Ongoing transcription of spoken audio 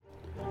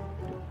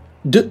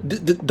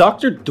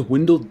Dr.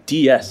 Dwindle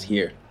DS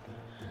here.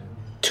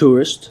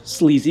 Tourist,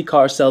 sleazy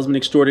car salesman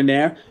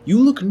extraordinaire, you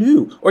look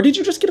new, or did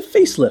you just get a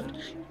facelift?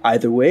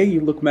 Either way,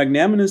 you look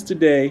magnanimous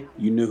today.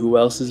 You know who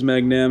else is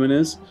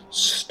magnanimous?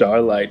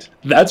 Starlight.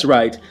 That's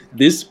right,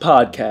 this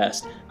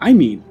podcast. I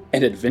mean,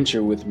 an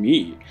adventure with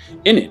me.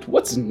 In it,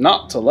 what's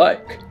not to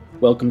like?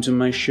 Welcome to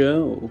my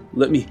show.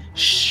 Let me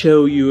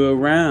show you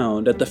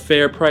around at the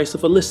fair price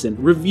of a listen,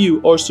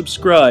 review, or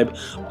subscribe.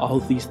 All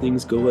these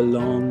things go a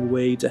long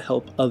way to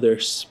help other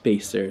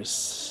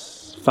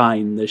spacers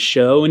find the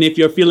show. And if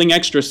you're feeling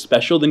extra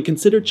special, then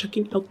consider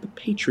checking out the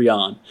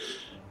Patreon.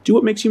 Do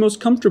what makes you most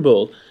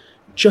comfortable.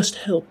 Just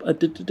help a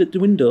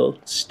Dwindle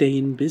stay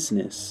in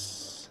business.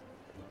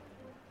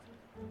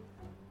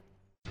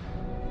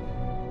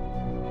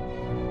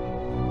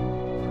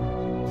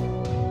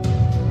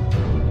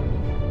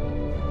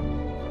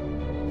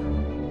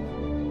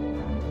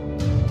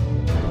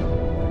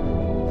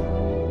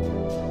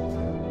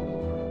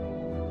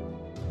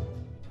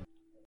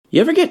 You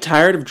ever get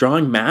tired of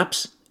drawing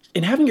maps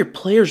and having your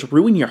players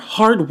ruin your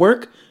hard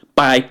work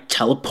by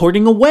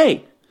teleporting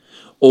away?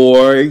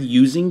 Or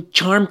using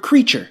Charm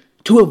Creature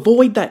to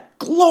avoid that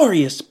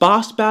glorious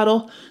boss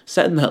battle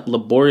set in that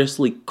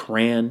laboriously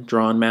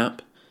crayon-drawn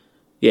map?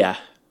 Yeah,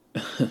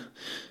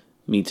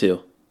 me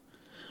too.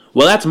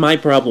 Well, that's my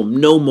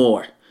problem no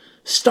more.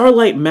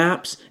 Starlight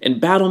Maps and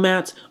Battle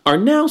Mats are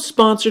now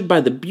sponsored by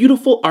the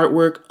beautiful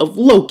artwork of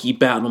Loki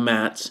Battle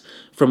Mats.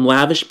 From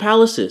lavish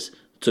palaces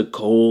to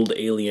cold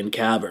alien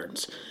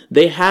caverns,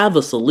 they have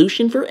a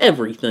solution for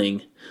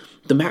everything.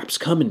 The maps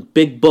come in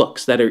big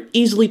books that are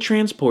easily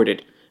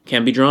transported,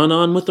 can be drawn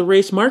on with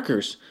erase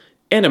markers,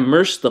 and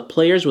immerse the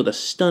players with a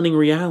stunning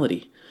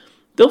reality.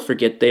 They'll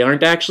forget they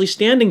aren't actually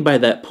standing by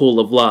that pool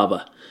of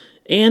lava.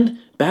 And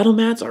battle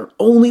mats are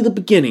only the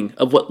beginning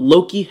of what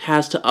Loki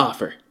has to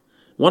offer.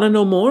 Want to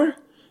know more?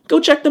 Go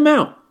check them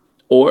out.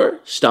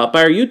 Or stop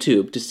by our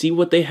YouTube to see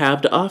what they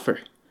have to offer.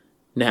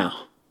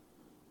 Now,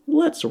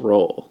 let's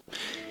roll.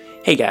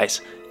 Hey guys,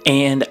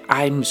 and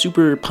I'm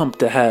super pumped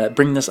to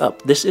bring this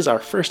up. This is our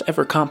first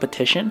ever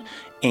competition,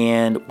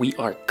 and we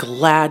are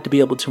glad to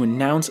be able to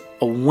announce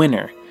a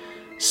winner.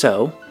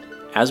 So,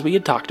 as we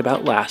had talked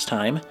about last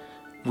time,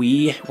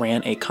 we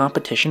ran a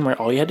competition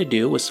where all you had to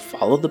do was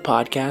follow the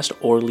podcast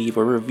or leave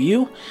a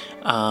review,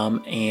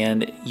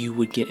 and you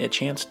would get a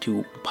chance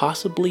to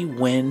possibly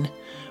win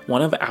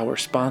one of our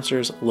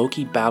sponsors,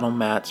 Loki Battle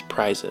Mats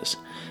prizes.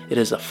 It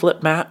is a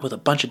flip mat with a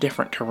bunch of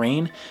different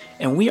terrain,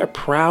 and we are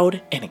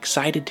proud and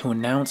excited to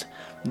announce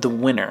the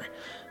winner.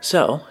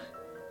 So,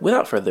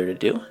 without further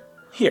ado,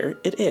 here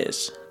it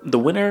is. The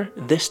winner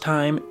this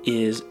time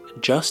is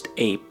Just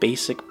a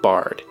Basic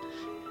Bard.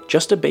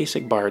 Just a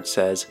Basic Bard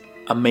says,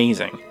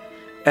 amazing.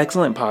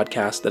 Excellent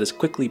podcast that has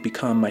quickly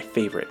become my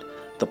favorite.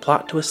 The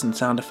plot twists and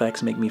sound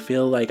effects make me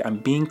feel like I'm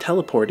being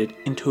teleported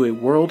into a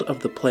world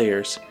of the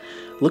players.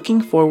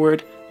 Looking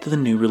forward to the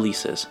new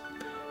releases.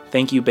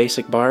 Thank you,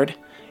 Basic Bard.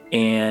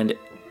 And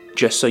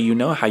just so you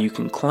know how you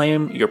can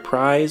claim your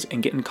prize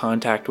and get in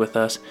contact with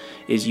us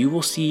is you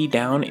will see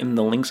down in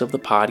the links of the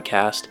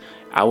podcast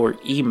our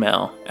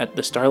email at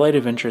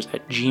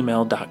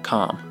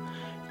thestarlightadventures@gmail.com.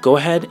 Go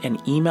ahead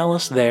and email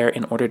us there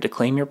in order to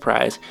claim your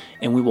prize,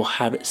 and we will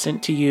have it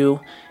sent to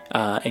you,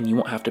 and you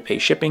won't have to pay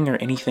shipping or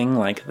anything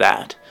like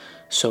that.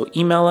 So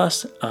email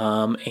us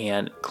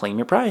and claim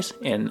your prize,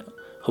 and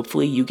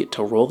hopefully you get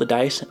to roll the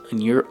dice in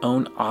your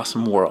own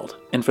awesome world.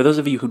 And for those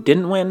of you who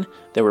didn't win,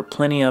 there were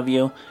plenty of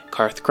you.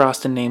 Karth Cross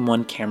to name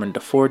one, Cameron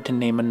DeFord to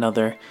name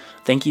another.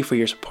 Thank you for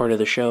your support of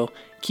the show.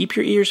 Keep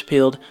your ears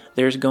peeled.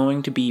 There's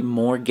going to be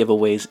more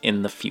giveaways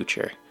in the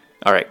future.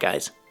 Alright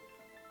guys,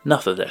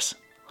 enough of this.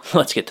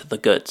 Let's get to the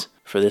goods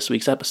for this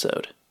week's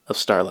episode of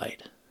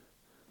Starlight.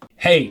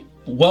 Hey,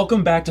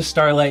 welcome back to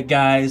Starlight,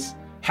 guys.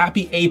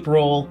 Happy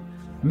April.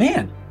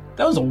 Man,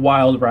 that was a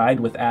wild ride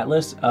with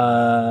Atlas.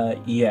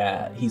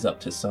 Yeah, he's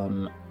up to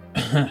some...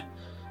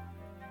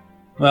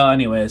 Well,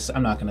 anyways,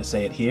 I'm not going to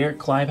say it here.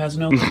 Clive has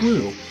no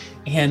clue.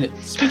 And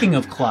speaking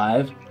of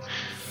Clive,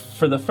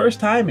 for the first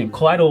time in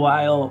quite a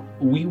while,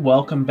 we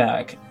welcome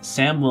back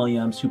Sam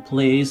Williams, who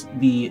plays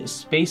the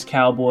space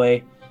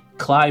cowboy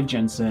Clive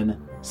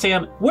Jensen.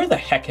 Sam, where the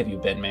heck have you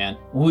been, man?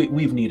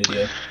 We've needed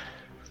you.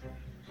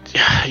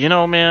 You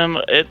know, man,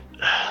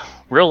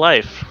 real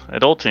life,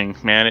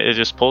 adulting, man, it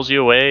just pulls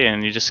you away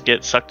and you just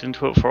get sucked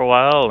into it for a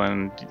while,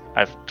 and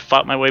I've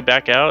fought my way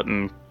back out,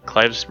 and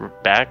Clive's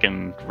back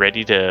and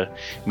ready to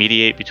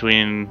mediate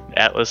between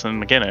Atlas and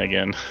McKenna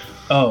again.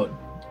 Oh,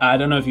 I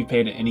don't know if you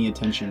paid any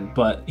attention,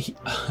 but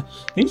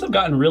things have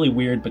gotten really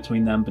weird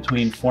between them,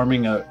 between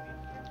forming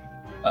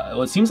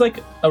what seems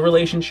like a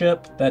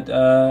relationship that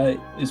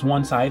is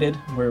one-sided,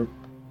 where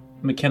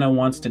McKenna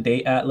wants to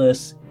date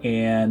Atlas,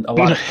 and a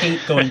lot of hate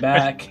going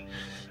back.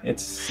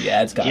 It's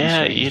gotten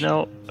strange. You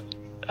know,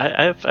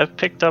 I've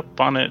picked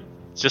up on it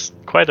just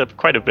quite a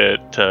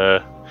bit.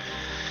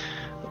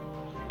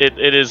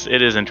 It is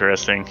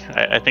interesting.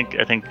 I think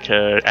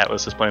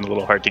Atlas is playing a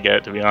little hard to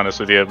get, to be honest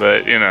with you,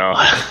 but you know.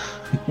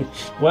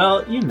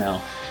 Well, you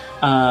know.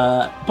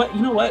 But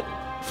you know what?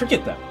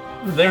 Forget that.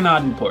 They're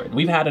not important.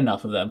 We've had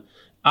enough of them.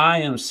 I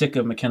am sick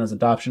of McKenna's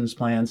adoptions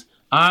plans.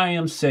 I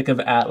am sick of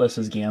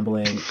Atlas's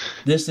gambling.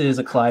 This is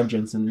a Clive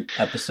Jensen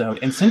episode.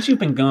 And since you've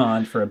been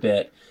gone for a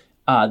bit,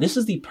 this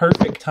is the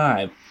perfect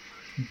time.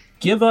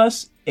 Give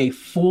us a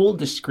full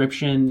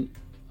description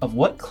of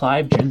what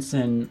Clive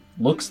Jensen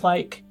looks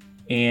like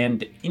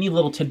and any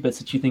little tidbits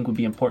that you think would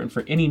be important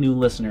for any new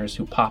listeners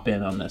who pop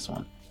in on this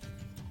one.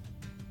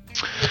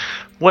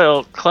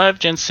 Well, Clive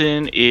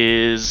Jensen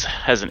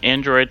has an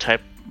android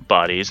type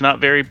body. He's not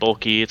very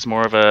bulky. It's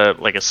more of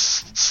a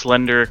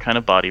slender kind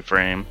of body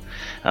frame.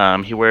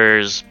 He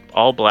wears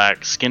all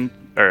black skin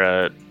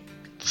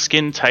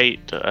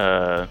tight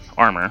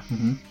armor.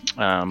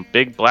 Mm-hmm.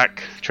 Big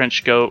black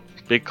trench coat,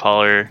 big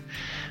collar.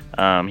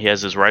 He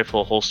has his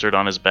rifle holstered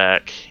on his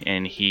back,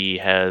 and he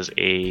has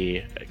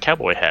a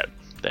cowboy hat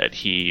that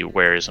he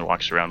wears and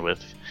walks around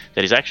with.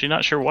 That he's actually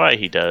not sure why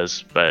he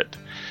does, but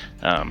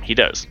he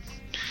does.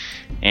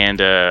 And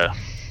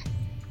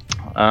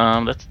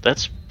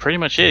that's pretty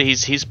much it.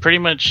 He's pretty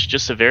much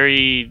just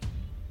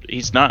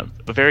he's not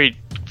a very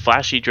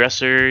flashy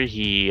dresser.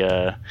 He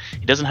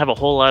doesn't have a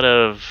whole lot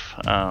of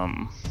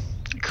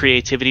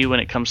creativity when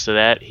it comes to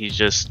that. He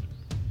just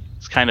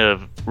kind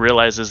of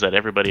realizes that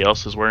everybody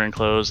else is wearing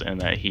clothes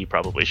and that he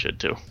probably should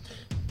too.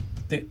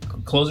 The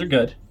clothes are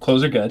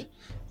good.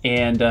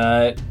 And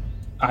I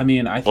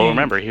think. Well,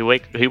 remember he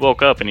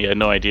woke up and he had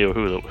no idea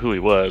who he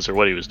was or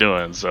what he was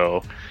doing.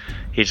 So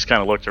he just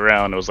kind of looked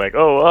around and was like,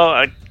 "Oh, well,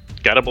 I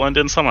gotta blend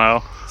in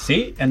somehow."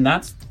 See, and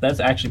that's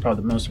actually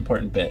probably the most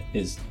important bit.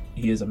 Is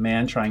he is a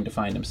man trying to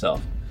find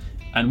himself,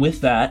 and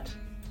with that,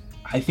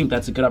 I think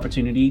that's a good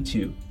opportunity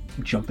to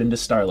jump into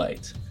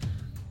Starlight.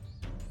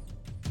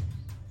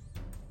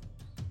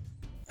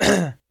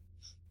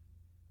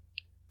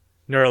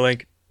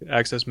 Neuralink,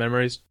 access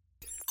memories.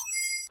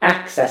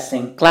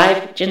 Accessing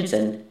Clive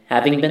Jensen,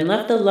 having been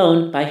left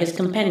alone by his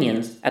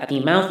companions at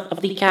the mouth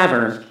of the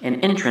cavern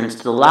and entrance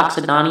to the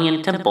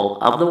Loxodonian Temple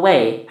of the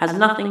Way, has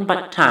nothing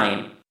but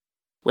time.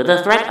 With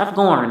the threat of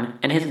Gorn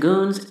and his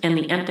goons and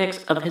the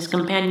antics of his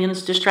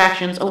companions'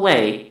 distractions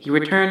away, he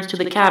returns to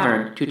the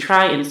cavern to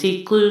try and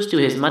seek clues to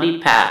his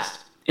muddied past.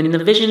 In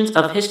the visions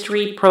of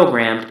history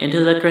programmed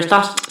into the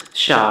Christos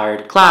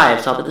Shard,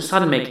 Clive saw that the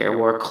Sunmaker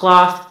wore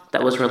cloth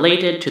that was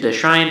related to the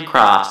Shrine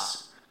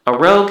Cross, a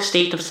rogue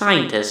state of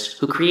scientists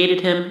who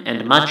created him,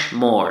 and much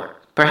more.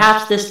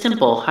 Perhaps this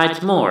temple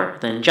hides more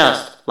than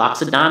just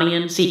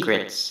Loxodonian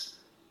secrets.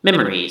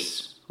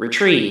 Memories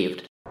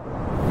retrieved.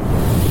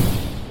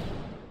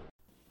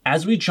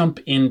 As we jump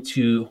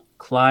into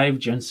Clive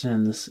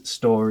Jensen's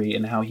story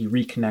and how he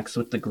reconnects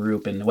with the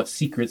group and what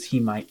secrets he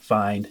might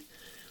find,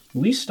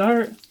 we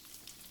start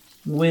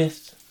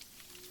with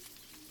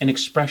an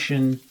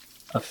expression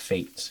of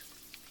fate.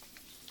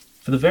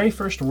 For the very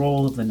first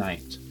roll of the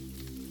night,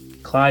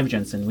 Clive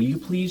Jensen, will you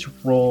please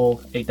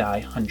roll a die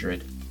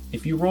 100?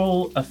 If you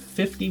roll a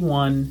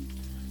 51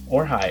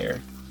 or higher,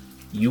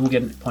 you will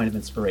get a point of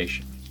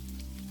inspiration.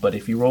 But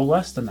if you roll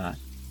less than that,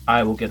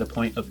 I will get a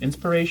point of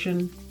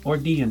inspiration or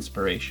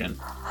de-inspiration.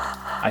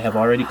 I have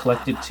already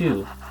collected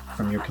 2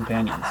 from your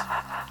companions.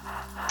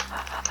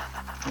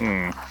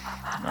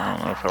 I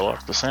don't know if I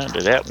like the sound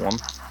of that one.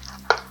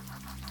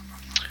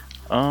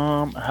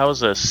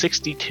 How's a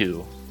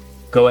 62?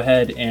 Go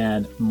ahead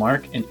and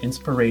mark an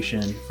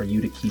inspiration for you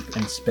to keep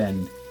and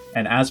spend.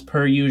 And as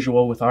per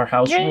usual with our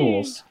house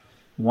rules,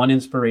 1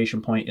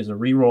 inspiration point is a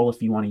reroll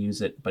if you want to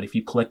use it, but if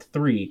you collect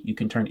 3, you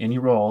can turn any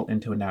roll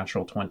into a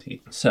natural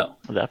 20. So,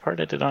 that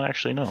part I did not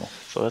actually know,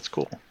 so that's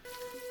cool.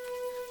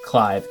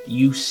 Clive,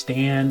 you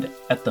stand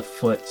at the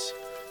foot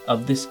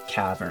of this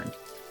cavern.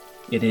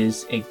 It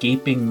is a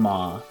gaping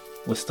maw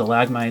with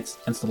stalagmites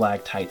and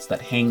stalactites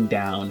that hang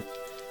down.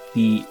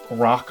 The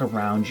rock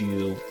around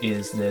you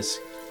is this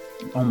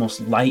almost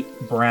light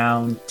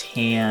brown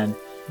tan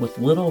with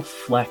little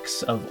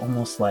flecks of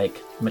almost like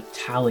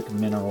metallic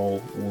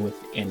mineral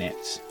within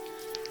it.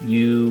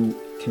 You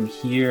can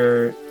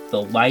hear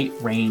the light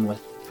rain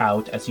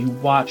without as you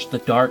watch the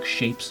dark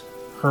shapes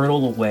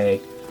hurtle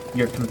away,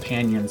 your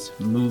companions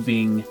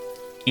moving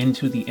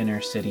into the inner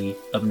city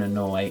of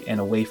Nonoi and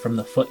away from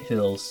the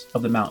foothills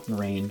of the mountain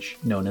range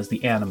known as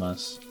the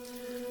Animas.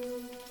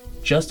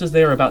 Just as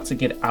they are about to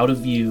get out of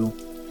view,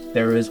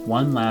 there is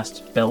one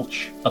last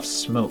belch of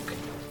smoke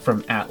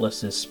from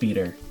Atlas's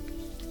speeder,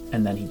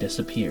 and then he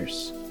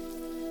disappears,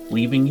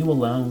 leaving you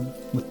alone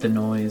with the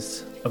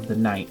noise of the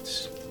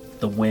night,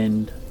 the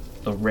wind,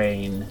 the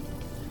rain,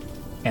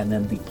 and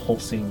then the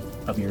pulsing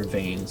of your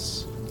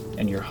veins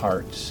and your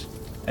heart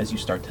as you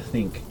start to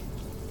think,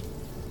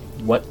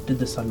 what did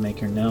the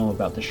Sunmaker know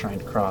about the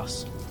Shrined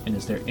Cross, and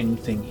is there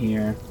anything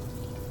here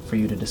for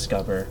you to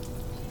discover?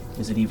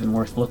 Is it even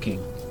worth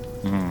looking?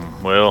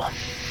 Well,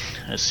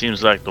 it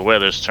seems like the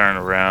weather's turned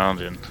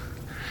around and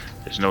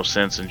there's no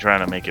sense in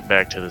trying to make it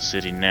back to the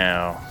city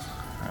now.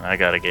 And I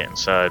gotta get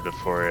inside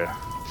before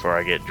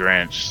I get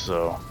drenched,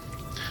 so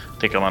I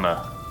think I'm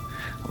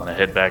gonna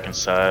head back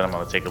inside. I'm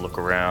gonna take a look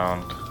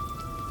around.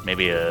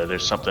 Maybe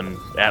there's something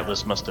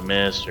Atlas must have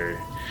missed, or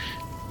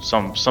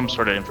some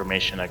sort of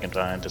information I can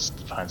find to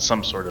find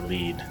some sort of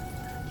lead,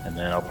 and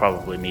then I'll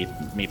probably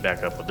meet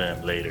back up with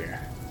them later.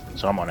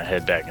 So I'm gonna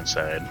head back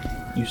inside.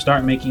 You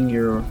start making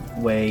your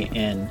way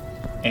in,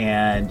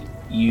 and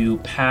you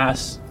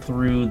pass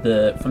through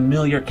the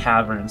familiar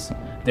caverns.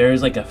 There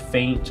is like a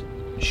faint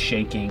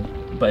shaking,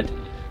 but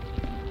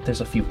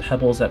there's a few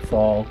pebbles that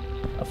fall,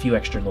 a few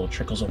extra little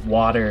trickles of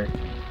water.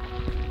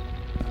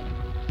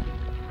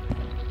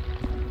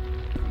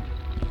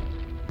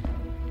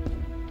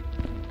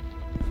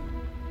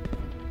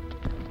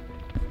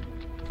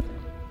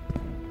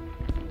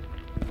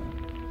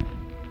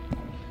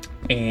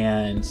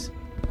 And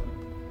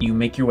you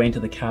make your way into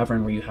the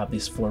cavern where you have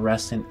these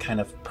fluorescent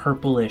kind of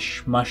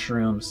purplish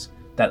mushrooms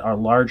that are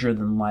larger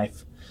than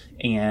life.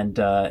 And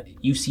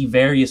you see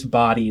various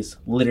bodies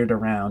littered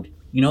around.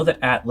 You know that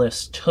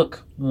Atlas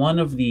took one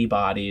of the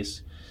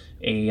bodies,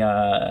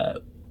 a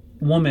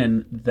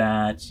woman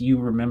that you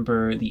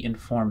remember the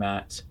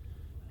informant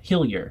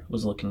Hillier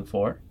was looking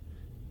for.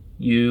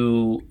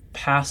 You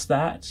pass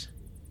that,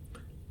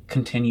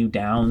 continue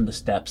down the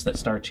steps that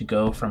start to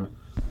go from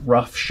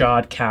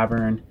rough-shod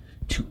cavern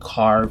to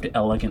carved,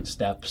 elegant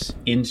steps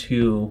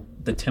into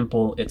the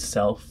temple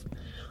itself.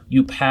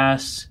 You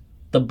pass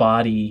the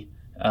body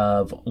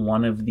of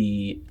one of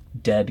the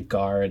dead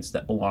guards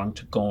that belonged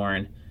to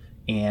Gorn,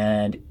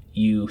 and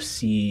you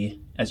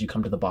see, as you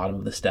come to the bottom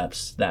of the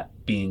steps,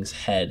 that being's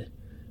head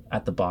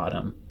at the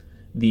bottom.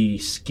 The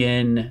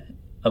skin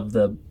of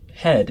the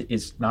head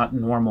is not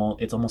normal.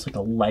 It's almost like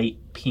a light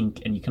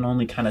pink, and you can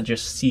only kind of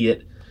just see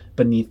it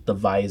beneath the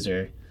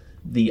visor.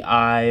 The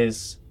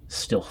eyes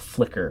still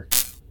flicker.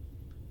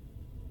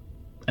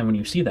 And when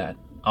you see that,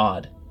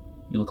 odd,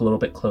 you look a little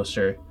bit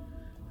closer,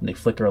 and they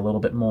flicker a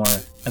little bit more,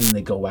 and then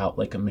they go out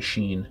like a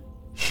machine.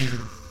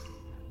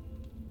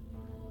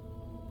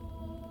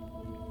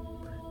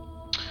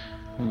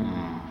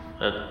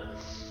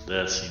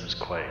 That seems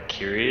quite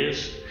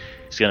curious.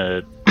 He's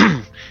gonna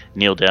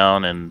kneel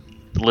down and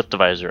lift the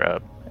visor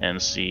up and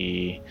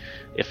see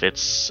if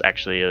it's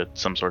actually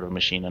some sort of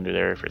machine under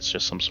there, if it's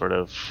just some sort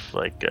of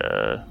like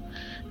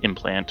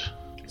implant.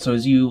 So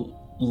as you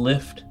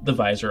lift the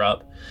visor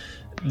up,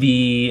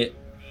 the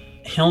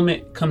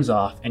helmet comes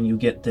off, and you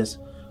get this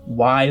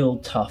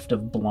wild tuft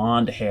of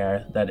blonde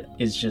hair that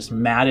is just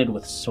matted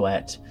with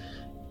sweat.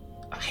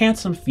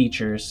 Handsome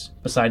features,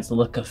 besides the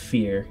look of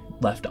fear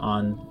left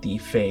on the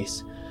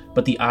face,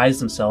 but the eyes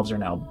themselves are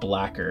now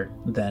blacker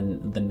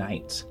than the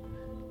night.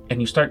 And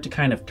you start to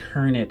kind of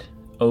turn it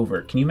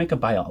over. Can you make a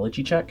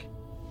biology check?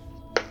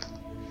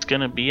 It's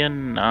gonna be a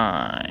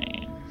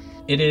 9.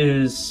 It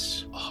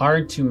is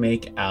hard to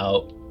make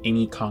out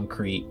any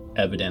concrete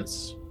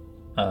evidence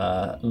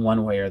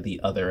one way or the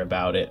other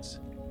about it.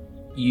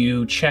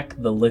 You check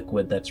the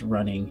liquid that's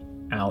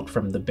running out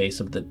from the base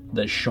of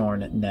the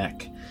shorn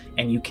neck,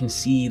 and you can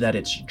see that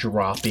it's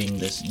dropping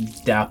this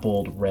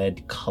dappled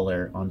red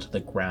color onto the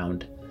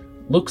ground.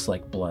 Looks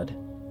like blood.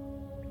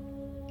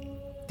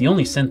 The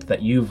only synth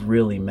that you've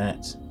really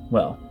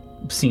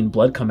seen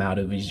blood come out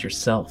of is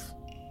yourself,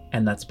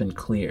 and that's been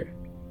clear.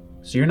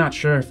 So you're not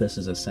sure if this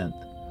is a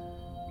synth,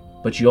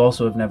 but you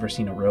also have never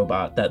seen a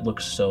robot that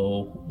looks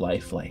so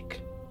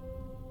lifelike.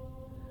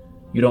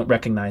 You don't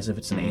recognize if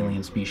it's an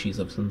alien species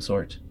of some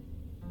sort,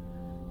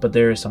 but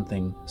there is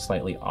something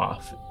slightly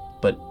off.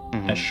 But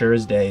as sure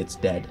as day, it's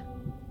dead.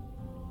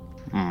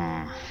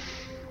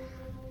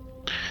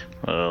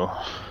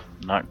 Well,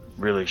 not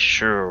really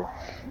sure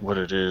what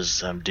it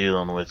is I'm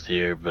dealing with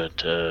here,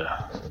 but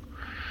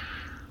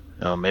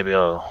maybe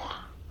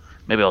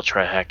I'll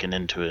try hacking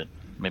into it.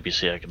 Maybe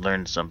see I can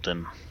learn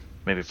something.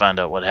 Maybe find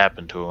out what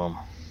happened to him.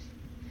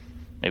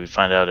 Maybe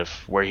find out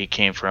where he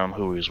came from,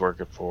 who he was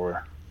working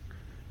for.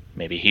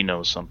 Maybe he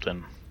knows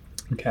something.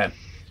 Okay.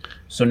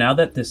 So now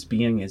that this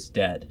being is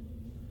dead,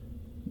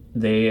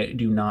 they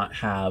do not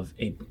have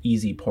an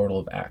easy portal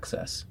of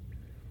access.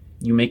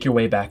 You make your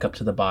way back up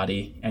to the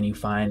body, and you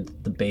find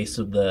the base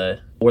of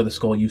where the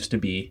skull used to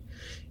be,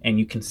 and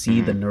you can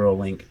see the neural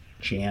link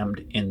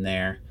jammed in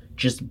there,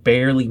 just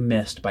barely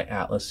missed by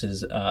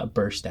Atlas's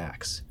burst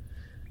axe.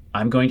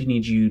 I'm going to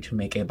need you to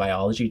make a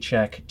biology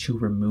check to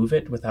remove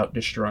it without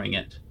destroying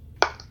it.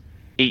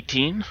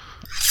 18.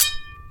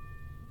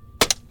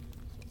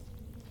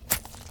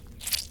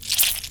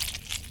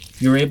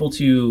 You're able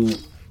to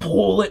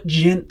pull it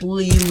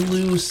gently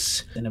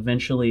loose, and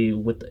eventually,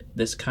 with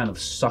this kind of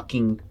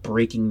sucking,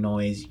 breaking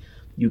noise,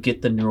 you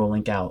get the neural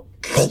link out.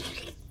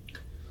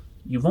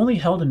 You've only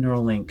held a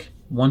neural link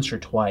once or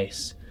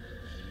twice,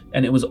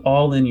 and it was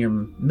all in your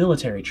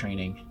military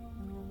training.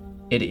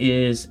 It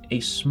is a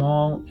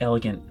small,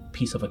 elegant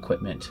piece of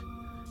equipment.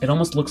 It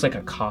almost looks like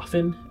a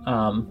coffin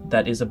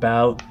that is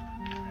about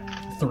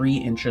 3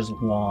 inches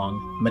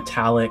long,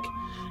 metallic,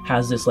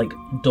 has this like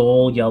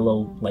dull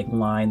yellow like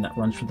line that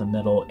runs through the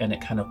middle, and it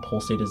kind of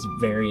pulsates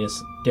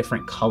various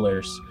different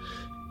colors.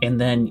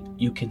 And then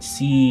you can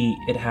see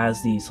it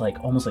has these like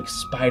almost like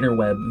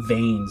spiderweb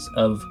veins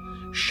of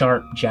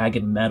sharp,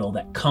 jagged metal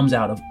that comes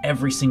out of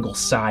every single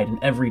side in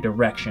every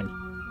direction.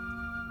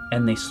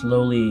 And they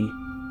slowly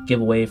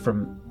give away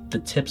from the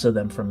tips of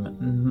them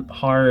from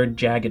hard,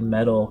 jagged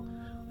metal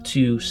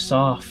to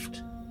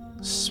soft,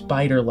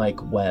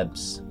 spider-like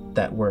webs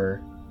that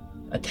were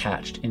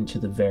attached into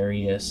the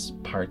various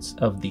parts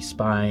of the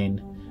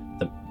spine,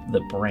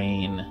 the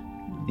brain,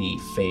 the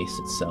face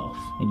itself,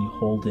 and you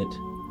hold it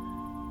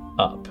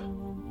up.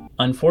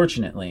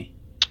 Unfortunately,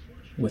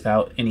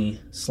 without any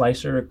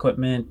slicer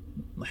equipment,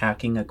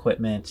 hacking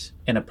equipment,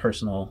 and a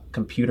personal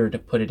computer to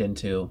put it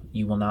into,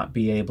 you will not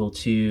be able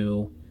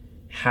to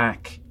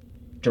hack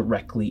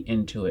directly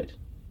into it.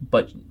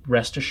 But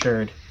rest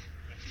assured,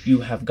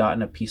 you have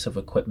gotten a piece of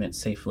equipment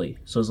safely.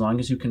 So as long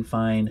as you can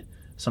find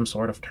some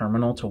sort of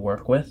terminal to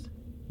work with,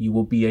 you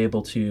will be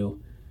able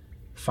to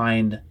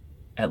find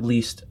at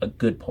least a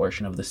good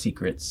portion of the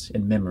secrets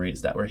and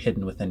memories that were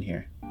hidden within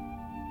here.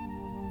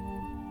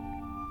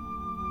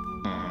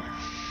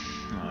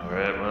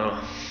 Alright,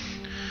 well,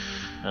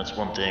 that's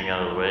one thing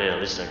out of the way. At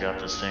least I got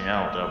this thing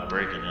out without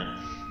breaking it.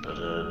 But,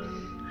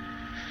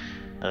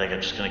 I think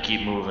I'm just gonna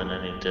keep moving.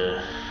 I need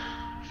to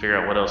figure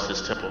out what else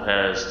this temple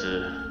has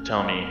to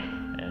tell me,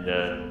 and,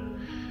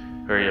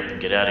 hurry up and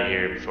get out of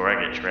here before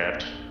I get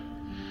trapped.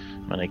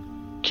 I'm gonna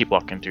keep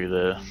walking through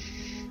the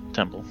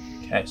temple.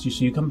 Okay, so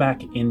you come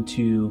back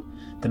into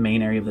the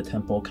main area of the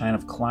temple, kind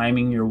of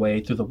climbing your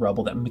way through the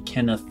rubble that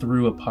McKenna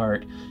threw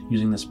apart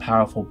using this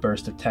powerful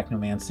burst of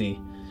technomancy.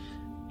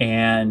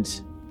 And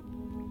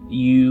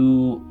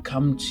you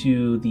come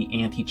to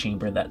the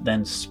antechamber that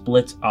then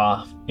splits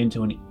off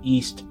into an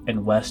east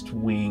and west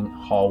wing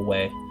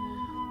hallway.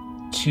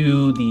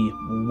 To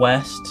the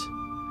west,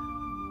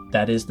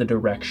 that is the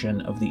direction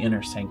of the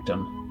inner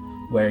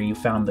sanctum, where you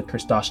found the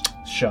Christos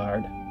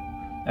shard,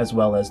 as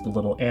well as the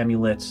little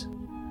amulet.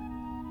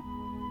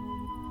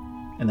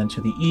 And then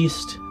to the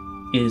east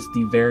is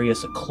the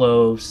various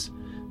clothes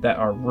that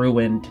are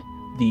ruined,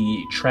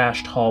 the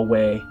trashed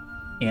hallway,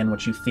 and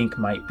what you think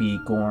might be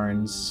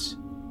Gorn's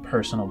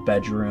personal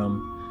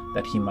bedroom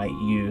that he might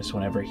use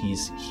whenever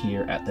he's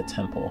here at the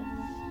temple.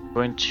 I'm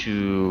going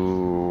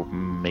to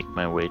make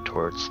my way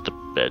towards the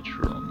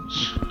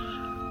bedrooms.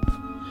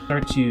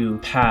 Start to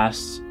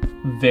pass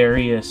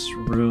various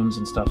rooms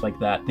and stuff like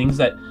that.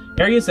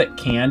 Areas that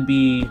can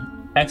be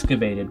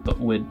excavated but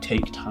would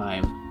take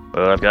time.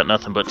 Well, I've got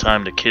nothing but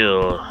time to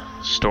kill.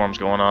 Storm's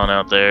going on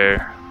out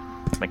there.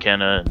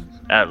 McKenna and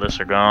Atlas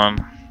are gone.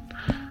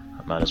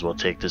 I might as well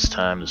take this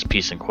time, this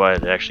peace and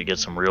quiet, to actually get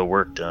some real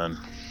work done.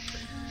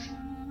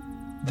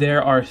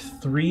 There are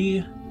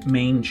 3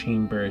 main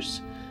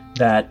chambers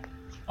that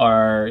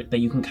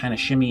you can kind of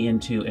shimmy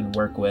into and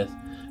work with.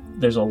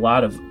 There's a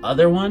lot of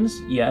other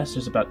ones. Yes,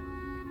 there's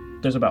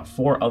about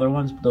 4 other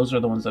ones, but those are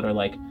the ones that are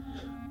like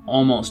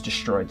almost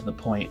destroyed to the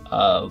point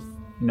of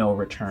no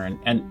return.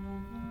 And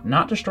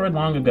not destroyed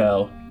long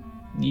ago.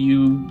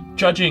 You,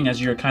 judging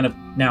as you're kind of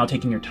now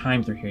taking your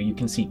time through here, you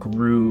can see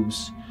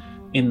grooves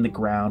in the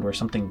ground where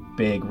something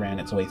big ran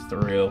its way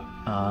through.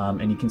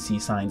 And you can see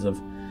signs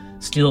of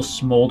still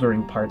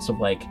smoldering parts of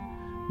like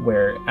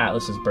where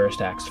Atlas's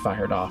burst axe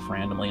fired off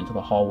randomly into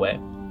the hallway.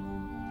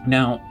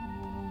 Now,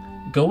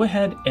 go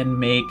ahead and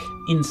make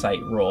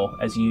insight roll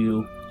as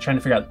you trying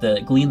to figure out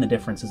glean the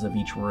differences of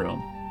each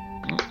room.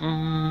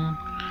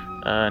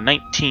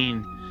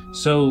 19.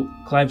 So,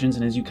 Clive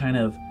Jensen, as you kind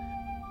of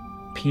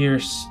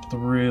pierce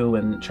through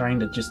and trying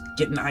to just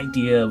get an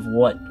idea of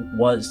what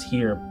was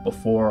here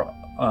before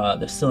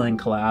the ceiling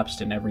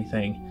collapsed and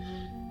everything,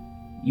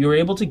 you were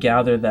able to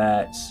gather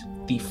that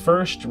the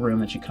first room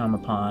that you come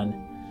upon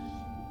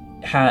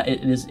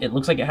it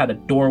looks like it had a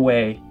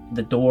doorway.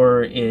 The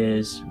door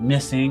is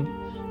missing,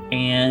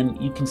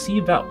 and you can see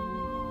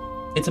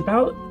it's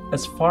about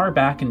as far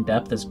back in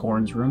depth as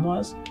Gorn's room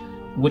was,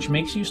 which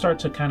makes you start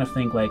to kind of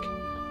think like,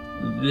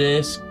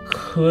 this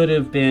could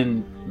have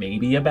been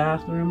maybe a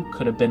bathroom,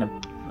 could have been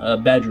a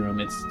bedroom.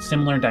 It's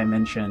similar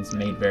dimensions,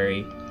 made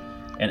very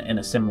in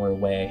a similar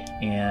way.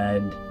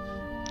 And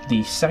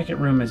the second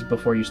room is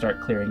before you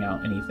start clearing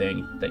out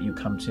anything that you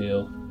come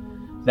to.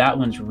 That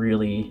one's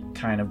really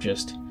kind of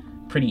just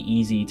pretty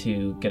easy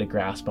to get a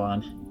grasp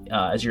on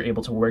as you're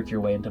able to work your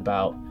way into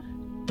about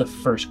the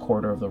first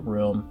quarter of the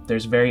room.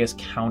 There's various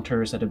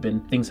counters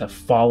things have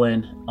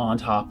fallen on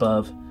top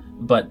of,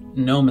 but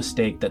no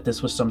mistake that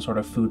this was some sort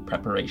of food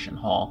preparation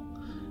hall.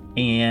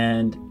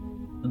 And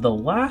the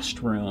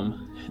last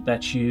room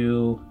that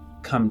you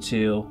come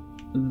to,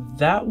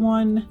 that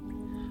one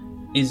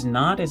is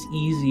not as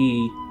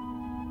easy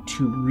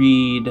to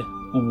read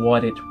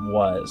what it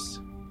was.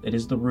 It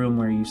is the room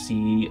where you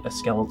see a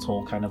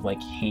skeletal kind of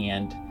like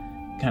hand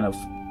kind of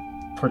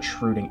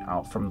protruding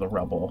out from the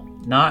rubble.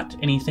 Not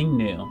anything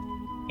new,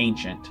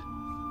 ancient.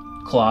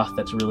 Cloth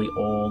that's really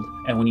old,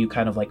 and when you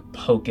kind of like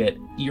poke it,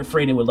 you're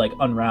afraid it would like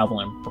unravel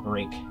and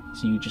break,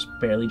 so you just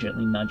barely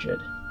gently nudge it,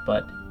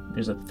 but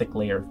there's a thick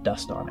layer of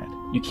dust on it.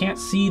 You can't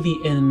see the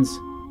ends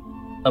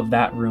of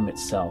that room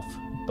itself,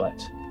 but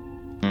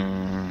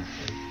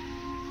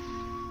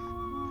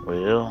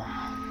Well,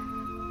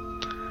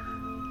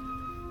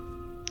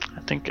 I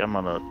think I'm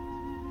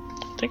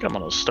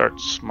gonna start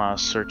my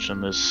search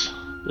in this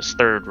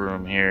third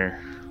room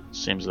here.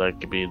 Seems like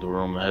it could be the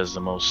room that has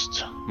the most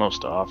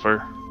to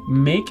offer.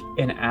 Make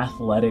an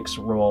athletics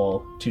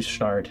roll to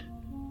start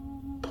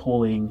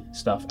pulling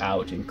stuff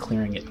out and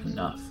clearing it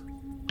enough.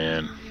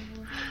 And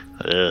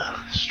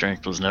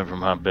strength was never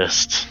my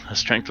best.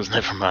 Strength was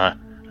never my,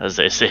 as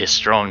they say,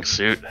 strong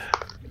suit.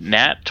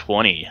 Nat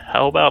 20.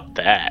 How about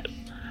that?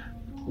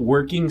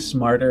 Working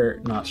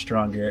smarter, not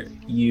stronger,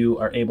 you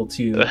are able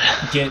to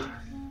get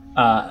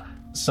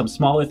some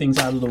smaller things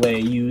out of the way,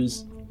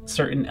 use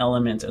certain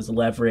elements as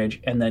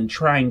leverage, and then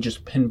try and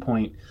just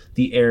pinpoint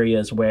the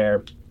areas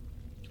where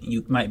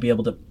you might be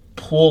able to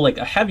pull like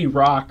a heavy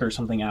rock or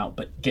something out,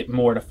 but get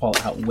more to fall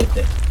out with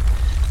it.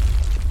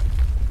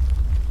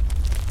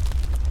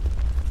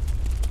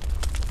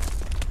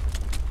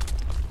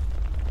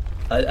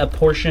 A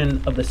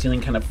portion of the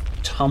ceiling kind of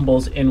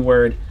tumbles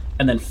inward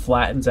and then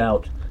flattens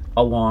out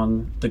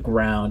along the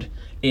ground.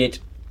 It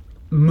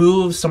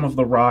moves some of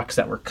the rocks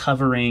that were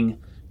covering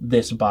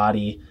this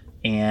body,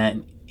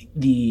 and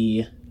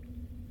the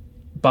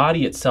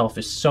body itself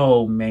is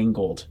so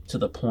mangled to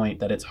the point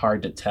that it's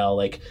hard to tell.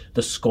 Like,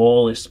 the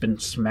skull has been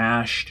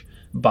smashed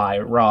by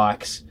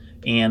rocks,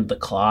 and the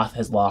cloth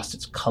has lost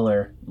its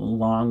color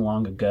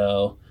long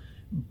ago.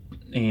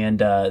 And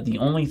the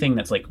only thing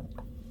that's like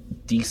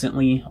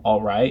decently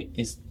all right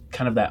is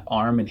kind of that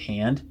arm and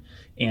hand,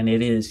 and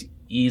it is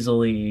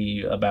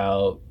easily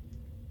about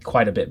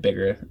quite a bit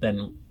bigger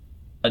than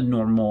a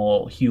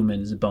normal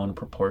human's bone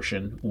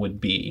proportion would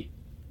be.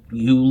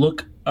 You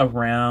look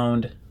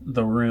around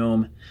the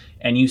room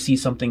and you see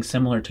something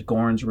similar to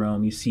Gorn's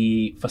room. You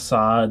see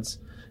facades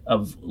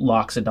of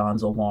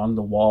Loxodons along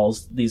the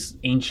walls, these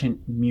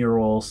ancient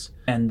murals,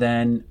 and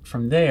then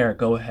from there,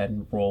 go ahead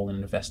and roll an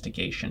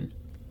investigation.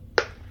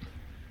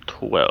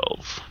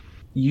 12.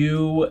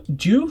 You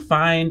do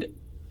find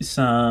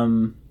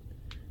some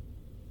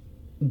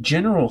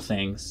general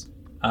things,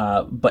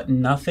 but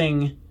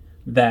nothing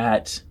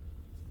that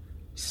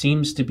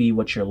seems to be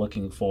what you're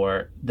looking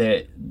for.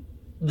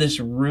 This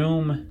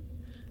room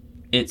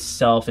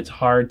itself, it's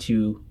hard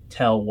to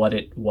tell what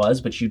it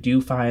was, but you do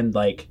find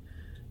like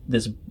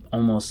this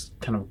almost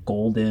kind of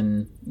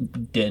golden,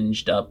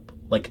 dinged up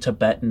like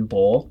Tibetan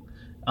bowl,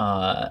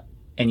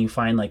 and you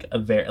find like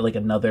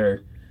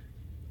another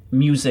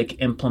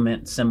music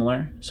implement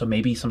similar, so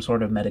maybe some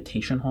sort of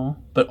meditation hall.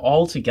 But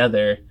all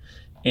together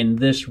in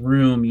this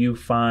room you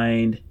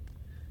find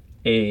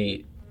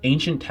a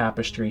ancient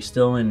tapestry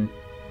still in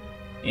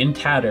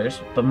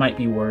tatters, but might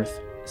be worth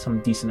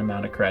some decent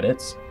amount of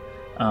credits.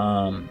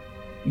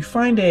 You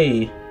find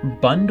a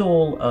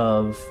bundle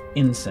of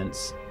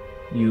incense.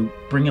 You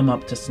bring them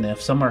up to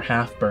sniff. Some are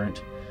half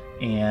burnt,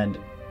 and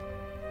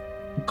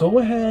go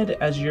ahead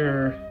as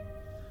you're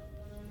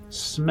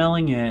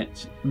smelling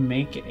it,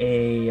 make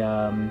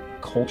a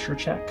culture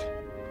check.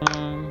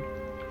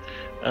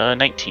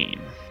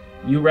 19.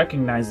 You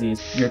recognize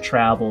these, your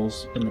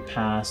travels in the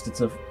past.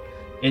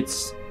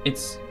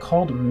 It's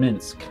called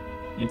Minsk.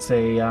 It's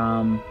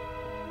a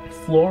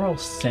floral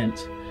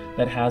scent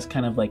that has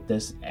kind of like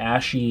this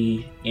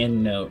ashy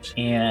end note,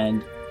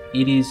 and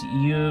it is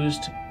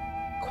used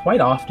quite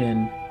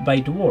often by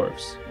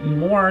dwarves,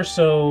 more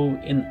so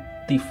in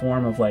the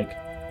form of like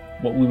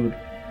what we would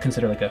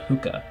consider like a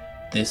hookah.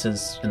 This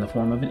is in the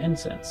form of an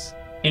incense.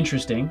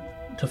 Interesting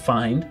to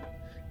find.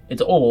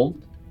 It's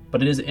old,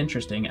 but it is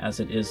interesting as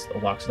it is a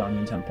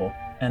Loxodonian temple.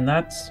 And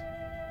that's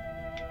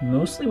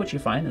mostly what you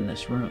find in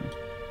this room.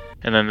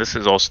 And then this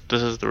is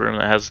the room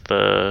that has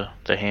the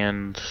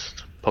hand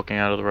poking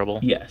out of the rubble?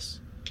 Yes.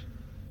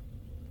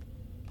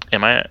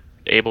 Am I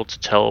able to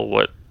tell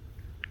what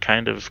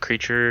kind of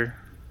creature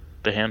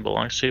the hand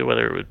belongs to?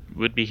 Whether it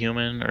would be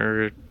human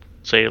or,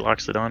 say,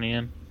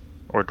 Loxodonian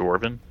or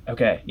Dwarven?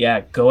 Okay,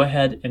 yeah, go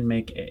ahead and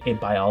make a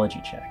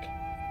biology check.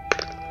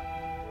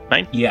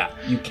 9? Yeah,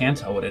 you can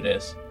tell what it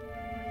is.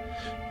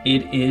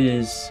 It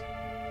is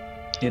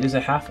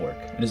a half-orc.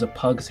 It is a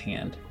pug's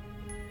hand.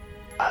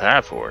 A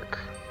half-orc.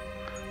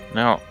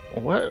 Now,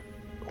 what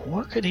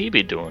could he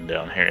be doing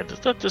down here? I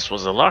thought this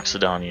was a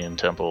Loxodonian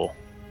temple.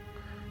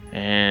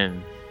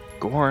 And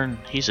Gorn,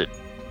 he's a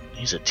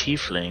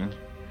tiefling.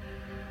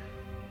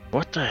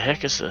 What the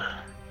heck is I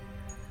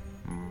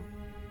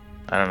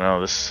don't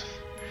know,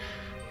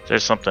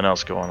 there's something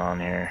else going on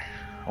here.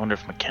 I wonder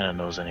if McKenna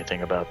knows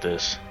anything about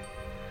this.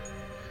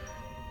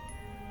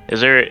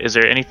 Is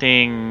there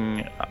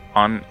anything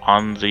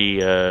on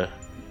the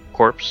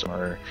corpse,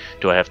 or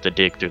do I have to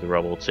dig through the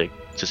rubble to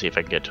see if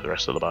I can get to the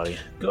rest of the body?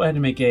 Go ahead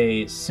and make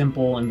a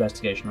simple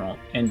investigation roll.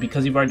 And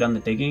because you've already done the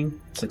digging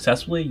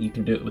successfully, you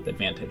can do it with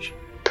advantage.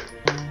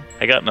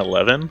 I got an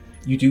 11.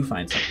 You do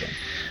find something.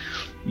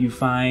 You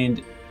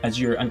find, as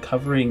you're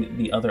uncovering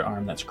the other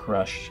arm that's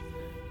crushed,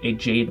 a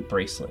jade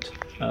bracelet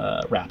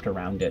wrapped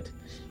around it.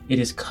 It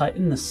is cut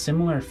in the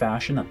similar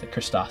fashion that the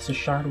Christosis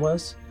shard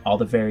was, all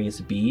the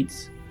various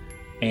beads,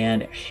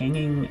 and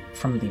hanging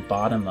from the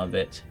bottom of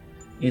it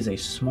is a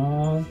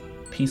small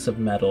piece of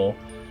metal,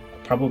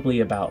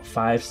 probably about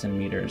 5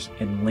 centimeters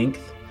in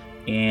length,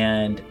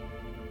 and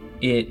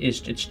it's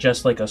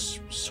just like a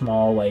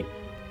small, like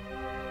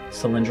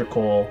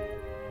cylindrical,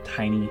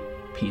 tiny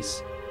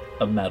piece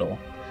of metal.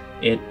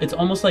 It's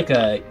almost like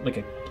a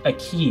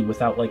key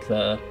without like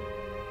the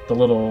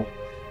little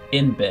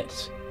in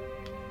bit.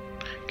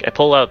 I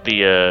pull out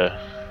the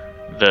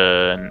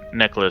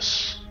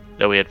necklace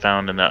that we had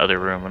found in the other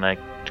room, and I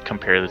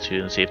compare the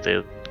two and see if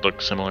they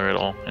look similar at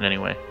all in any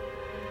way.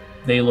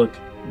 They look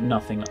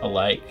nothing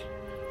alike.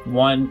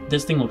 One,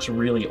 this thing looks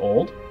really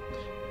old.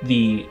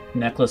 The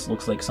necklace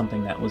looks like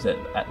something that was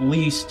at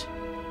least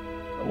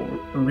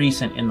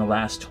recent in the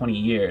last 20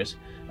 years.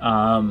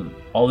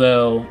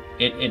 Although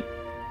it,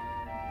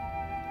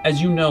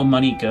 as you know,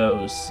 money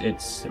goes.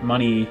 It's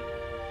money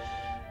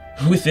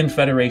within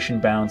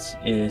Federation bounds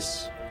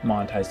is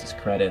monetized as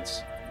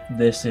credits.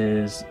 This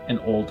is an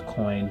old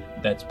coin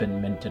that's been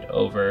minted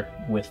over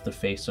with the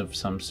face of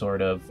some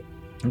sort of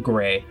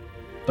gray,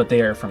 but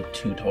they are from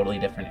two totally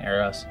different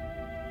eras.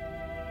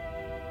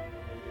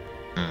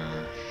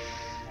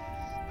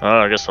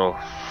 I guess I'll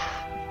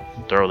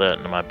throw that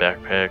into my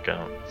backpack.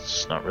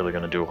 It's not really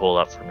going to do a whole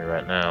lot for me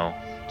right now.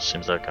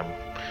 Seems like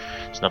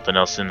there's nothing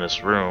else in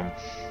this room.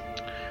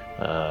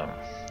 I'll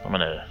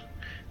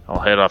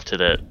head off to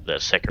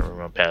that second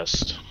room I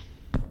passed.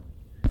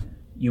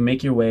 You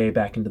make your way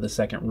back into the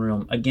second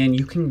room. Again,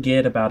 you can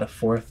get about a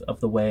fourth of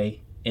the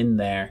way in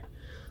there.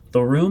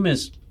 The room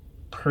is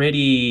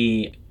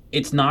pretty...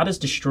 It's not as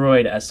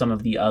destroyed as some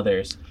of the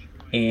others.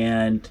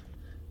 And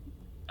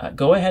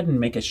go ahead and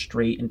make a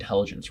straight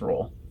intelligence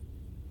roll.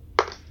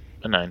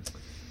 A 9.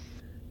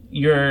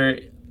 You're,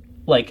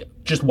 like,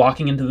 just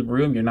walking into the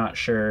room. You're not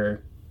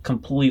sure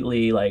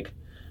completely, like,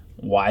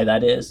 why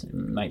that is. It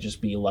might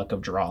just be luck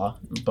of draw.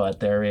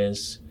 But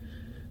there's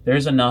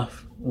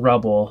enough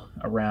rubble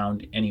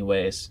around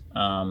anyways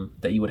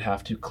that you would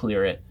have to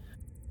clear it.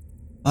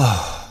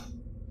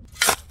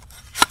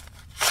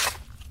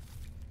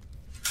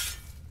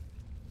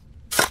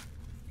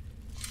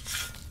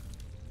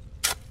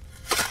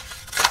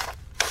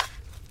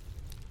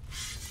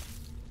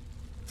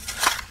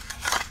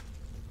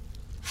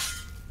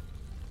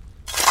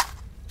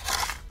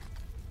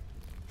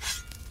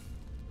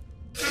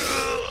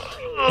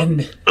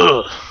 And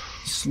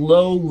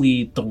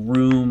slowly the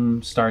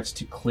room starts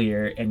to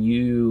clear, and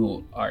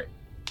you are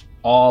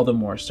all the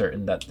more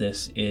certain that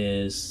this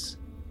is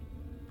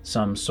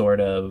some sort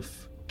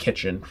of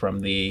kitchen from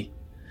the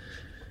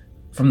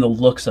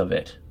looks of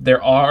it.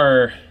 There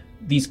are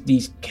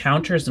these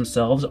counters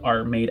themselves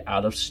are made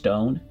out of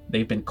stone.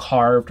 They've been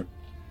carved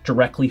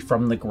directly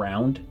from the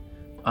ground,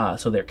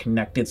 so they're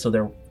connected. So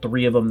there are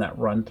 3 of them that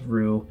run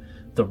through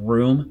the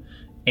room,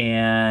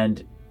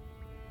 and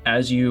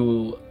as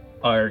you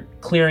are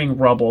clearing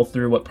rubble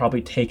through what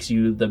probably takes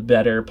you the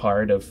better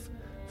part of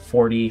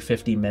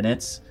 40-50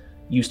 minutes,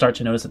 you start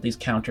to notice that these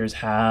counters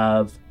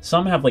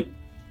some have like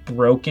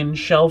broken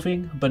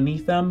shelving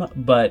beneath them,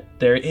 but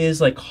there is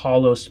like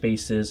hollow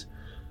spaces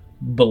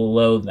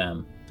below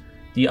them.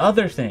 The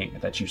other thing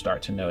that you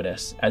start to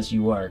notice as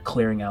you are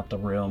clearing out the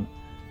room,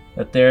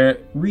 that the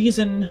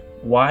reason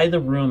why the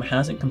room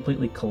hasn't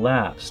completely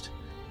collapsed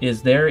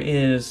is there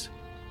is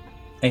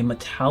a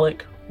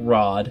metallic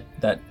rod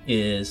that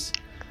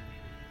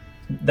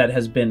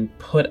has been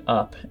put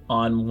up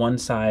on one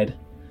side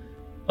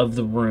of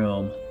the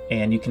room,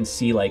 and you can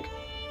see like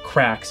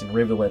cracks and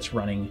rivulets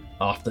running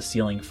off the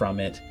ceiling from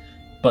it.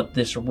 But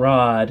this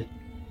rod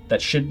that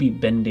should be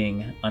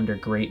bending under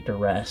great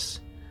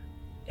duress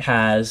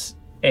has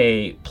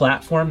a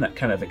platform that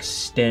kind of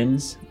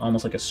extends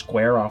almost like a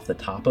square off the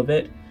top of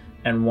it,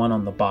 and one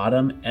on the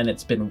bottom, and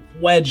it's been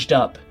wedged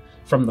up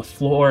from the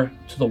floor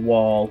to the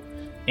wall,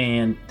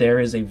 and there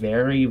is a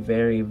very,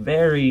 very,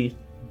 very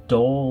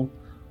dull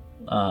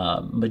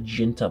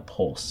magenta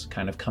pulse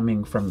kind of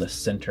coming from the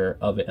center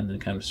of it and then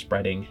kind of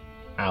spreading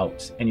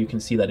out, and you can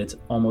see that it's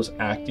almost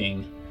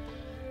acting,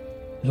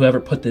 whoever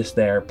put it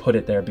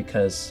there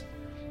because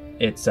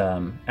it's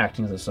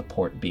acting as a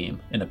support beam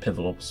in a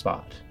pivotal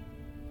spot.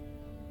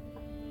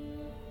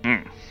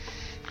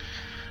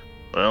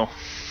 Well,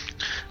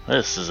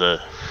 this is I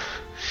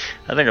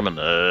think I'm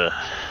gonna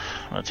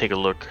take a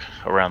look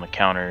around the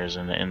counters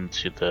and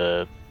into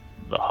the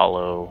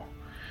hollow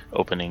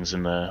openings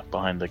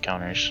behind the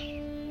counters.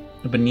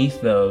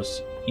 Beneath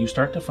those, you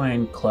start to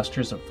find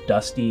clusters of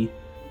dusty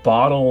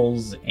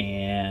bottles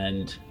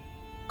and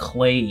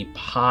clay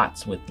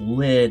pots with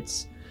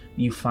lids.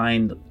 You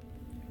find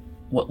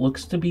what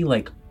looks to be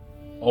like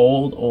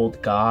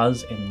old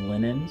gauze and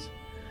linens.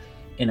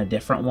 In a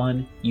different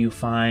one, you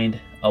find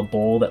a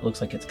bowl that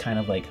looks like it's kind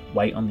of like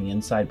white on the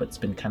inside, but it's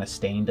been kind of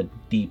stained a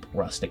deep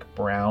rustic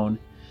brown.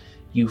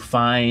 You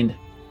find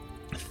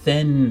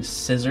thin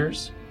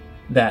scissors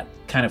that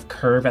kind of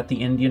curve at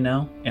the end,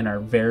 and are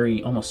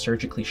very almost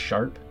surgically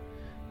sharp.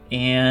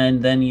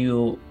 And then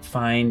you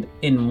find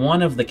in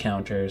one of the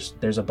counters,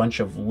 there's a bunch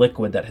of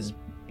liquid that has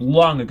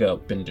long ago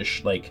been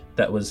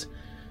that was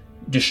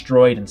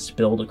destroyed and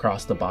spilled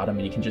across the bottom,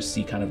 and you can just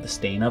see kind of the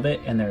stain of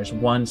it. And there's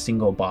one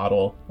single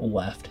bottle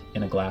left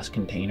in a glass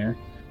container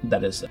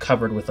that is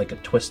covered with like a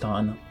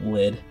twist-on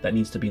lid that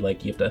needs to be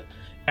like, you have to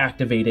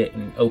activate it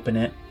and open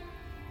it.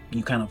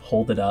 You kind of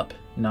hold it up,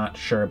 not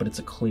sure, but it's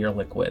a clear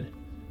liquid.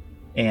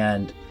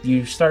 and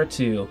you start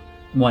to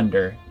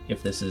wonder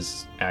if this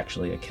is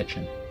actually a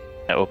kitchen.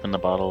 I open the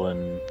bottle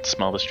and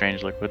smell the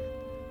strange liquid.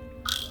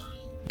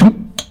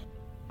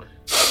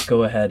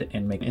 Go ahead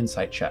and make an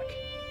insight check.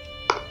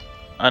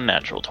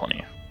 Unnatural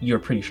 20. You're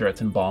pretty sure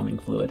it's embalming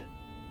fluid.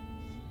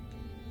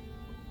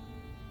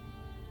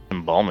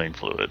 Embalming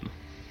fluid.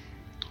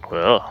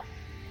 Well,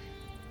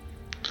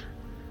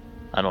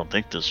 I don't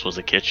think this was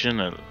a kitchen.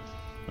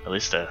 At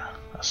least I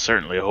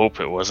certainly hope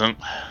it wasn't.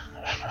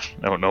 I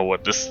don't know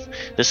what this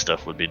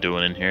stuff would be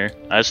doing in here.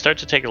 I start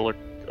to take a look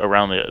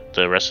around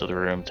the rest of the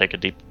room, take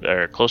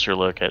a closer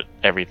look at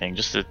everything,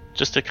 just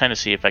to kind of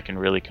see if I can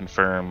really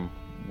confirm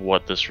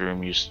what this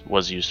room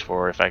was used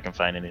for, if I can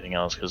find anything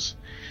else, because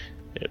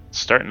it's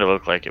starting to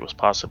look like it was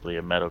possibly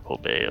a medical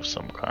bay of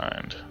some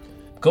kind.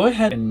 Go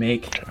ahead and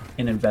make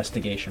an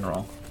investigation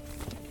roll.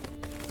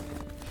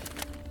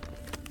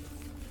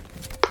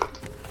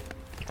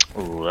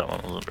 Ooh, that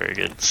one wasn't very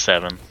good.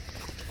 7.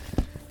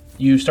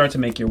 You start to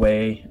make your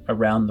way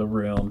around the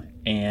room,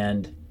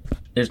 and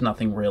there's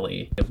nothing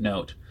really of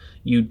note.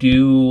 You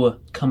do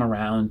come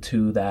around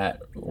to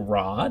that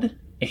rod,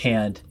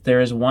 and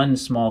there is one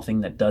small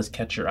thing that does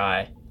catch your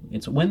eye.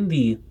 It's when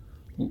the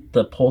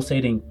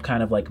pulsating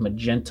kind of like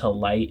magenta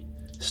light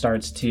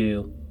starts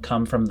to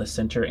come from the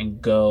center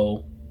and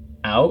go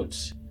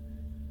out,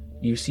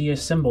 you see a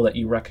symbol that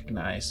you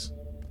recognize.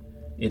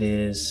 It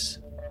is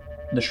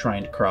the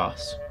Shrined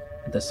Cross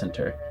at the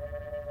center.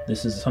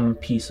 This is some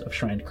piece of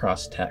Shrined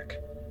Cross tech.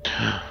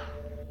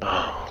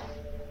 Oh,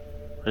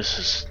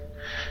 this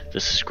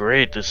is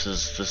great. This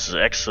is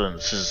excellent.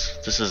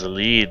 This is a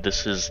lead.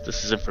 This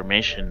is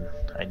information.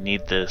 I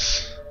need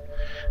this.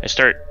 I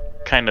start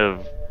kind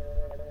of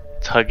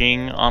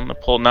tugging on the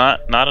pole,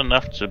 not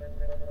enough to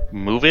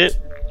move it,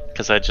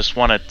 because I just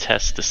want to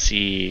test to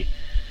see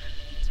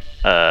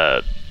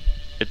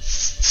its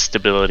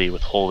stability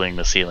with holding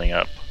the ceiling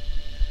up.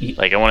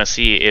 Like, I want to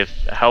see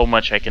how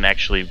much I can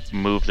actually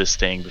move this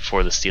thing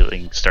before the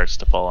ceiling starts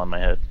to fall on my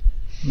head.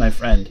 My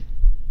friend,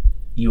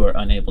 you are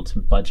unable to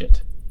budge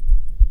it.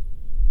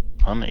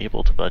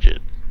 Unable to budge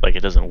it? Like, it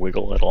doesn't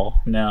wiggle at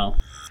all? No.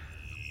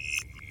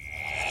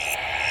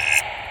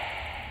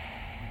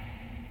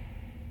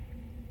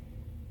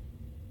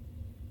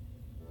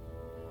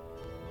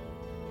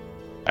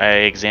 I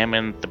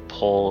examine the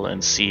pole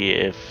and see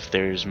if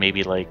there's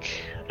maybe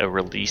like a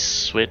release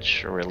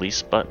switch or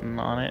release button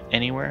on it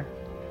anywhere,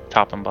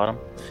 top and bottom.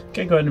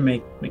 Okay, go ahead and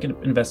make an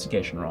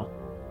investigation roll.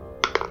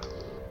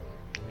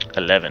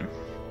 11.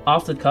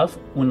 Off the cuff,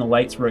 when the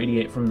lights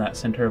radiate from that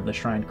center of the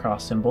Shrined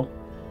Cross symbol,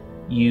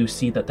 you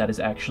see that is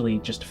actually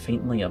just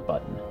faintly a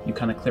button. You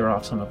kind of clear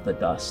off some of the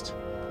dust.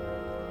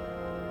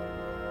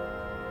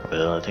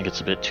 Well, I think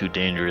it's a bit too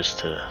dangerous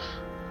to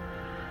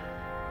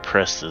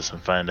press this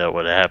and find out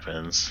what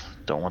happens.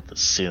 Don't want the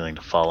ceiling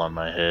to fall on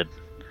my head.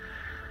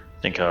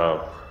 Think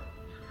I'll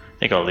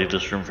leave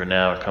this room for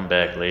now and come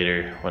back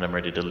later when I'm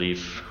ready to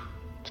leave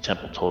the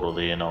temple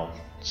totally, and I'll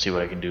see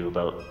what I can do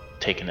about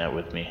taking that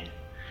with me.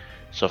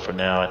 So for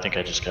now, I think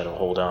I just gotta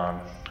hold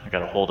on. I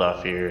gotta hold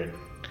off here and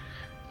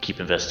keep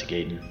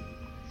investigating.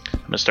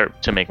 I'm gonna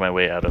start to make my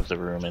way out of the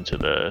room into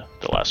the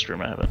last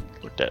room I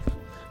haven't looked at.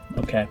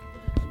 Okay.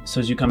 So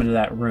as you come into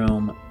that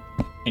room,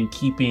 in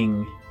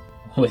keeping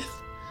with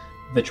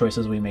the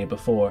choices we made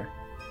before,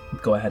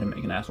 go ahead and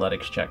make an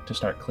athletics check to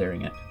start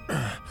clearing it.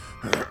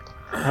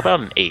 How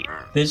about an 8?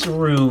 This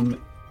room,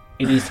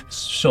 it is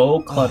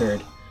so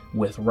cluttered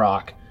with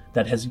rock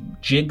that has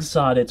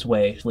jigsawed its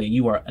way.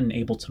 You are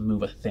unable to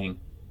move a thing.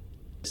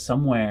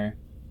 Somewhere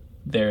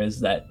there is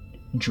that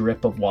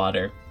drip of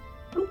water.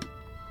 Bloop.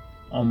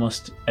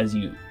 Almost as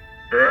you...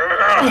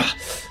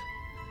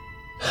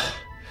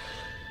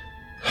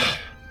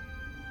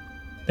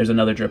 There's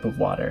another drip of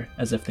water,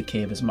 as if the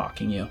cave is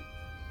mocking you.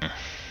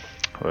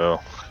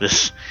 Well,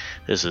 this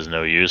is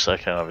no use. I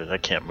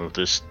can't move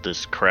this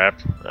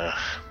crap.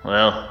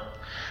 Well,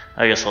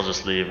 I guess I'll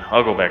just leave.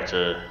 I'll go back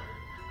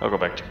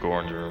to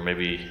Gorn's room.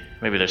 Maybe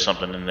there's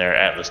something in there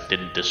Atlas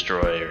didn't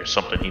destroy, or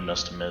something he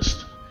must have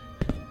missed.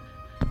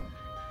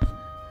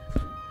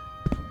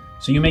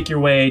 So you make your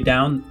way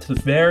down to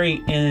the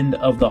very end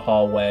of the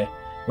hallway,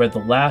 where the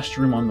last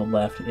room on the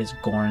left is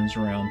Gorn's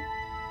room.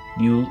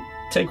 You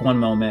take one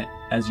moment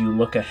as you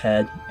look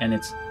ahead, and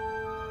it's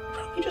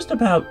probably just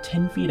about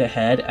 10 feet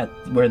ahead at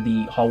where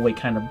the hallway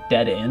kind of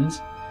dead ends,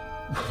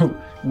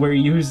 where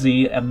you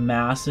see a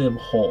massive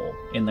hole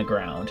in the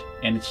ground,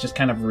 and it's just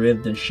kind of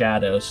wreathed in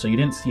shadows, so you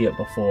didn't see it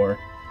before.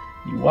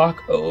 You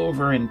walk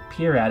over and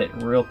peer at it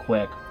real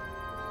quick,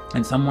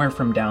 and somewhere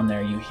from down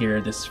there you hear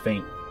this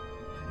faint,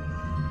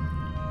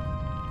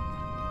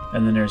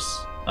 and then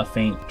there's a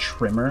faint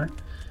tremor,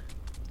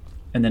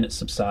 and then it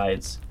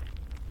subsides.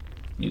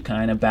 You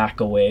kind of back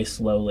away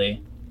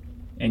slowly,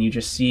 and you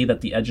just see that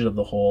the edges of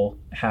the hole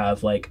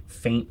have like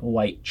faint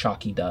white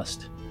chalky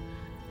dust.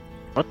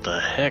 What the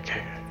heck?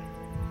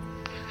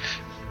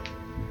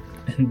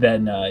 And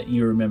then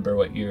you remember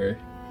what you're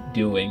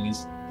doing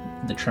is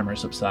the tremor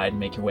subside and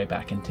make your way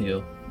back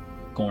into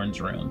Gorn's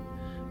room.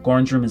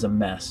 Gorn's room is a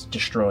mess,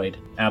 destroyed,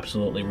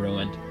 absolutely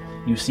ruined.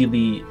 You see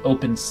the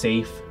open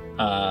safe,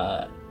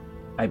 I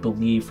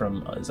believe,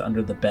 is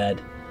under the bed,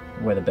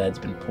 where the bed's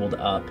been pulled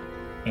up,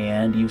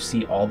 and you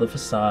see all the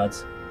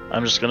facades.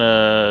 I'm just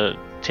gonna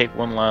take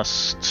one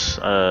last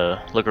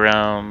look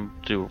around,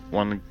 do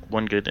one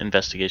good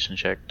investigation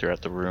check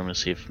throughout the room to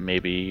see if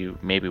maybe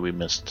we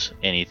missed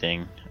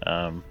anything.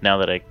 Now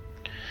that I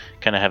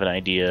kind of have an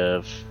idea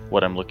of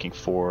what I'm looking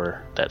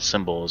for, that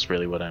symbol is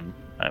really what I'm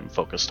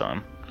focused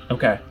on.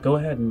 Okay, go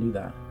ahead and do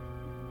that.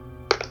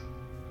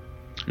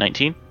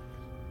 19.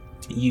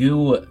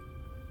 You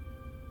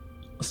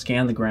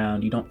scan the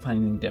ground. You don't find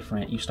anything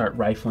different. You start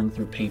rifling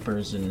through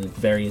papers and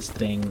various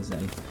things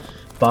and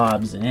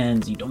bobs and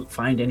ends. You don't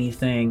find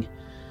anything.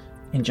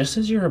 And just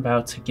as you're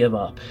about to give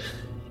up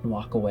and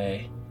walk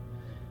away,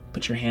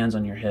 put your hands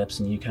on your hips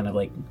and you kind of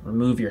like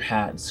remove your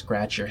hat and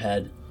scratch your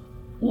head,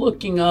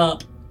 looking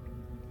up.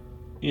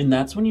 And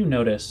that's when you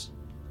notice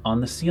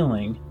on the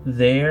ceiling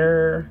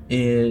there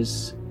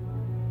is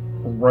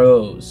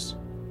rows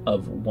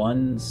of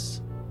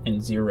ones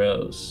and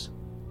zeros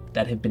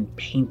that have been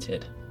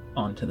painted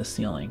onto the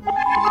ceiling.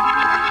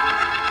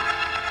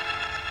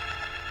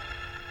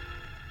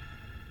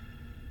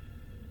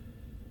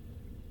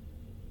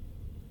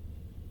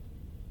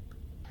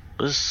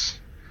 This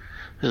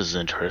is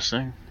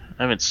interesting.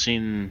 I haven't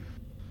seen...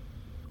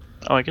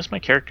 Oh, I guess my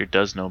character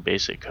does know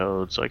basic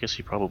code, so I guess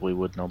he probably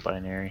would know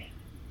binary.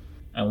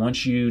 I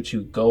want you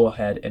to go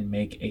ahead and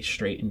make a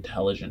straight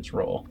intelligence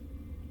roll.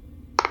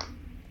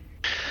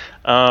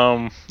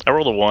 I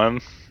rolled a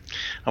 1.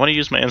 I want to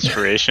use my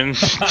inspiration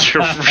to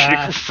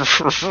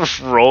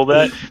roll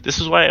that. This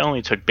is why I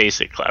only took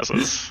basic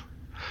classes.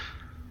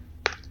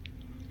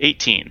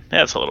 18.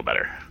 That's a little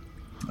better.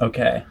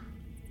 Okay.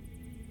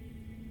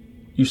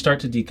 You start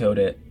to decode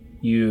it.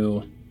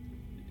 You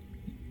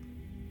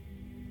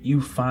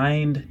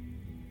find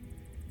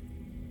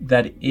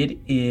that it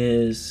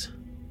is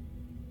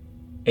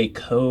a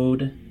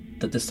code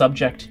that the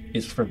subject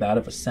is for that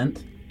of a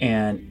synth,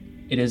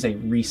 and it is a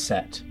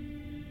reset.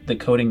 The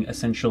coding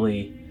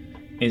essentially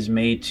is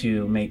made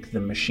to make the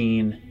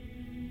machine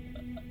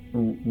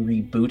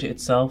reboot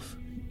itself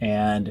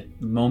and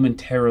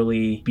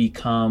momentarily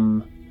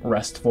become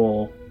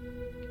restful,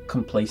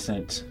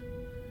 complacent,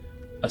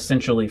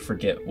 essentially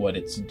forget what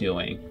it's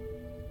doing.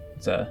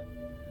 It's a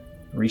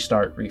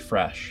restart,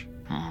 refresh.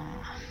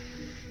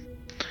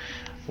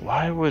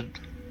 Why would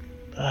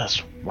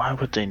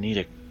they need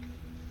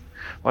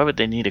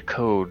a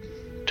code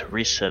to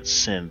reset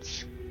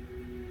synths?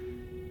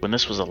 When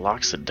this was a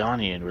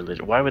Loxodonian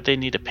religion, why would they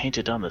need to paint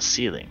it on the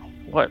ceiling?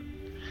 What?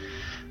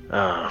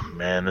 Oh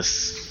man,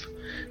 this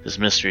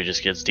mystery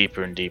just gets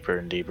deeper and deeper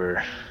and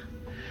deeper.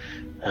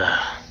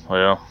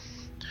 Well,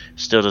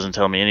 still doesn't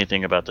tell me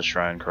anything about the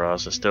Shrine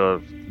Cross. I still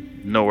have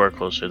nowhere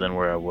closer than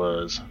where I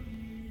was.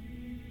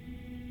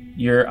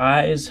 Your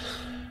eyes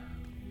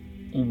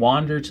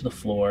wander to the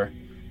floor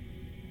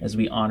as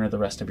we honor the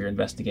rest of your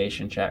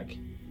investigation check,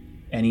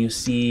 and you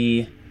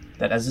see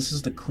that as this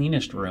is the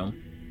cleanest room,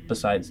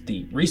 besides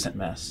the recent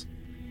mess,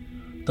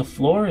 the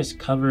floor is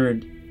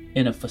covered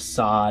in a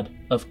facade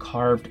of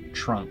carved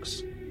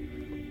trunks.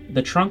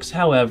 The trunks,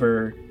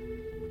 however,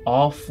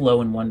 all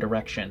flow in one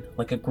direction,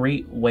 like a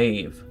great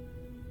wave,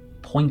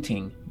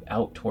 pointing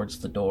out towards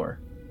the door.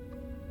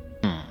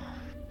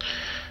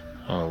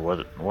 Oh,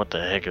 what the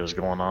heck is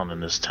going on in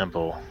this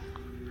temple?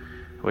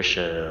 I wish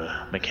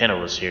McKenna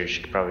was here.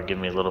 She could probably give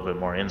me a little bit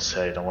more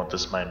insight on what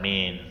this might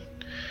mean.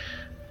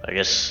 I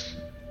guess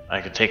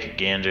I could take a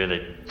gander.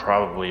 They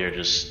probably are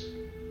just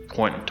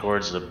pointing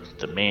towards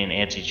the main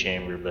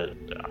antechamber, but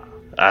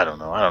I don't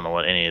know. I don't know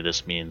what any of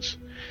this means.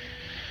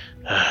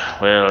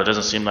 Well, it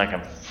doesn't seem like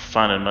I'm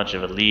finding much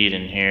of a lead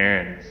in here,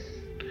 and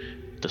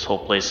this whole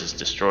place is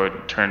destroyed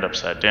and turned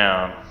upside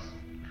down.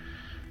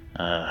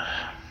 Well,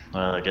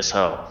 I guess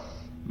I'll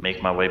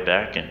make my way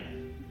back and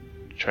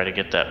try to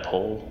get that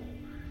pole.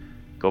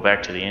 Go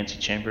back to the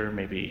antechamber,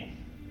 maybe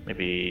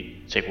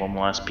take one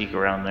last peek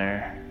around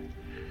there.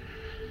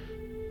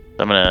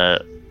 I'm gonna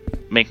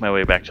make my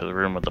way back to the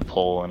room with the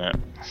pole in it.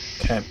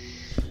 Okay.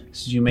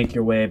 So you make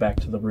your way back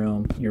to the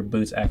room, your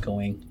boots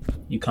echoing.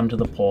 You come to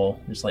the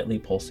pole, you're slightly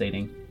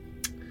pulsating.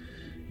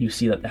 You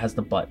see that it has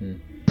the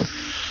button.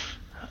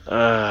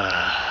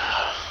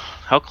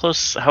 How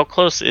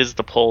close is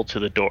the pole to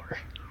the door?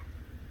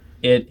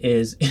 It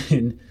is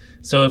in...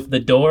 So if the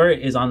door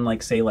is on,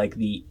 like, say, like,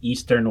 the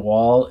eastern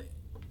wall,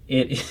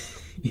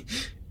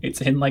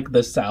 it's in, like,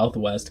 the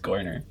southwest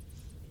corner.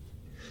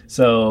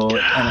 So,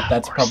 and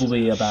that's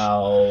probably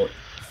about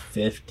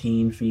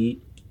 15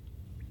 feet.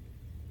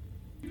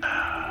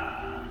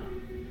 I'm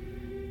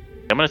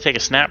going to take a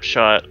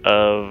snapshot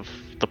of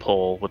the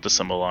pole with the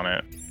symbol on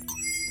it.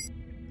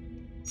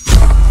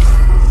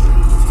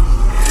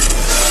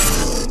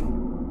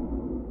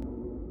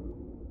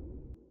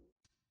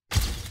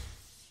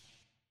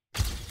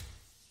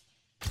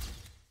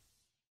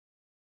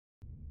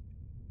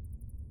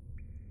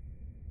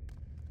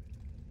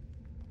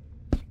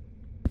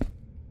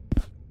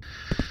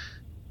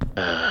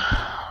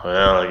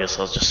 Well, I guess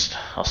I'll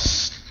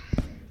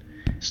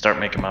start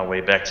making my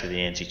way back to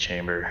the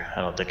antechamber.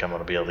 I don't think I'm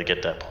going to be able to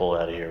get that pole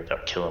out of here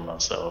without killing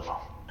myself.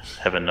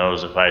 Heaven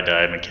knows if I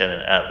die, McKenna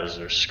and Atlas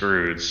are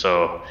screwed,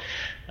 so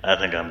I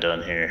think I'm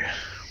done here.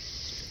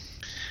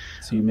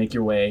 So you make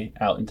your way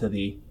out into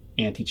the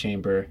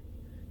antechamber.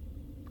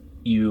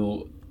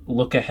 You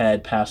look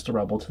ahead past the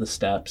rubble to the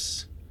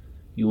steps.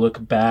 You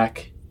look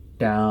back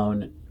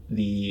down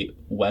the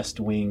west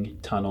wing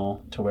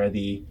tunnel to where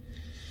the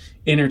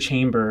inner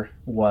chamber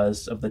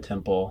was of the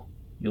temple.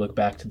 You look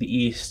back to the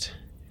east,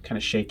 kind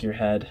of shake your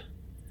head.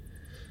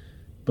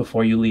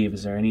 Before you leave,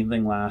 is there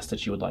anything last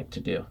that you would like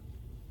to do?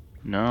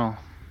 No,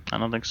 I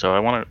don't think so.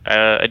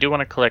 I do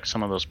want to collect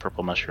some of those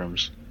purple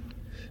mushrooms.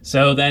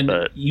 So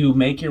then you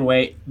make your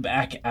way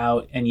back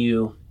out and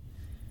you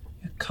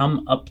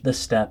come up the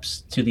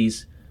steps to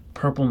these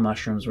purple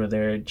mushrooms where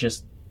they're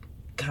just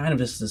kind of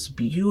just this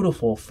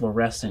beautiful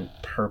fluorescent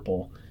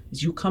purple.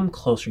 As you come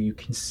closer, you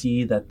can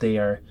see that they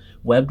are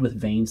webbed with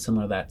veins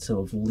similar to that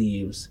of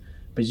leaves.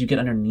 But as you get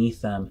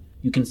underneath them,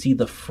 you can see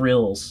the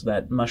frills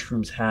that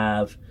mushrooms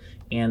have,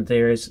 and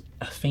there's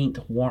a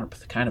faint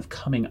warmth kind of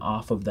coming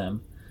off of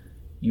them.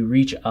 You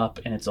reach up,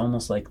 and it's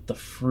almost like the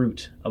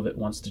fruit of it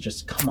wants to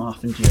just come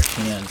off into your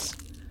hands.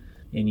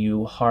 And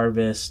you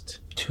harvest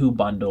 2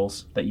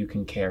 bundles that you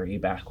can carry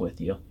back with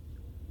you.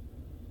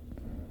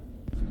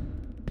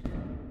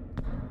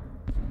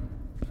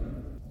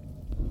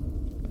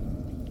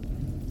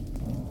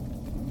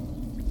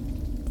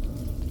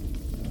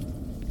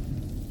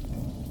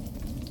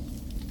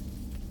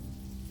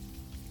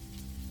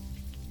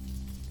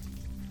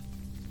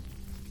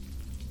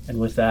 And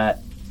with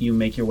that, you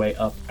make your way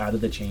up out of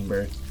the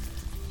chamber.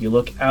 You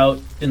look out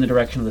in the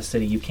direction of the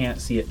city. You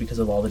can't see it because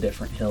of all the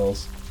different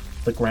hills.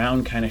 The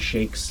ground kind of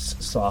shakes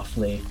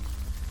softly.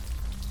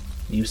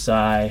 You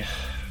sigh.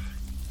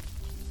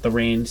 The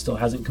rain still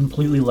hasn't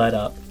completely let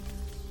up.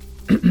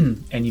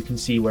 And you can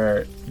see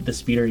where the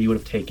speeder you would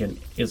have taken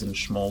is in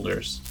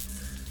smolders.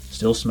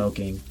 Still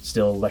smoking,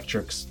 still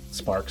electric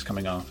sparks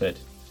coming off it.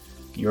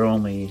 Your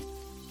only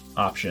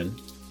option,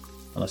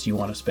 unless you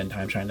want to spend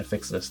time trying to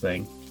fix this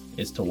thing,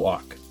 is to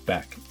walk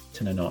back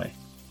to Ninoy.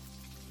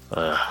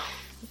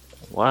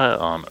 Why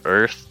on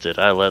earth did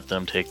I let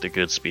them take the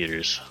good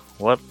speeders?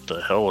 What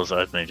the hell was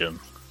I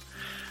thinking?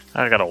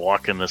 I gotta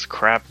walk in this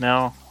crap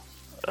now?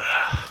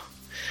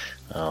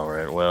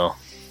 Alright, well,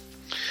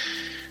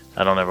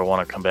 I don't ever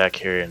want to come back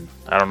here, and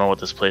I don't know what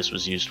this place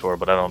was used for,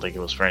 but I don't think it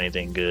was for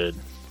anything good.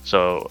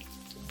 So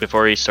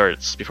before he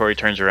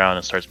turns around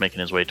and starts making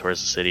his way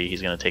towards the city,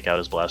 he's gonna take out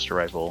his blaster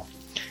rifle,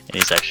 and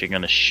he's actually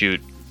gonna shoot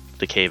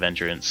the cave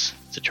entrance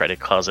to try to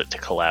cause it to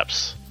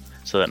collapse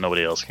so that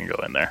nobody else can go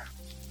in there.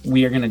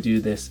 We are going to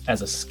do this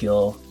as a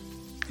skill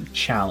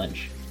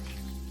challenge.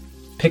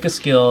 Pick a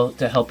skill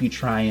to help you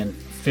try and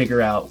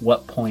figure out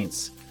what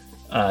points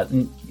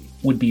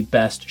would be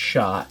best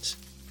shot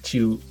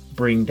to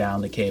bring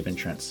down the cave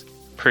entrance.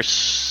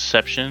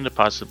 Perception to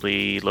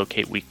possibly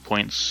locate weak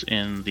points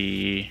in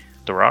the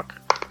rock.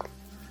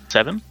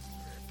 7?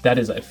 That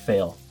is a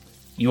fail.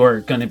 You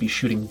are going to be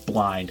shooting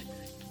blind.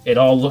 It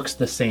all looks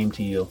the same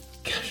to you.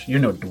 You're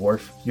no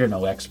dwarf. You're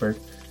no expert.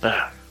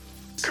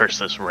 Curse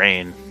this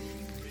rain.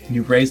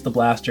 You raise the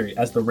blaster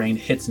as the rain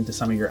hits into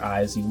some of your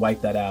eyes. You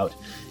wipe that out.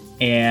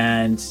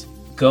 And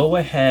go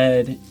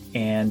ahead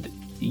and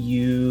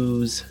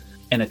use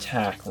an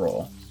attack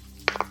roll.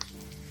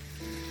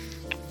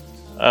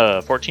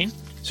 14?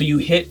 So you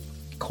hit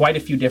quite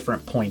a few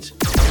different points.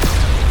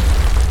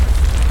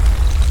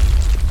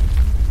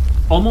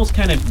 Almost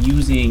kind of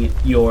using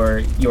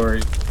your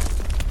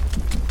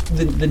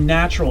the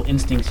natural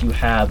instincts you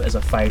have as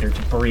a fighter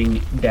to bring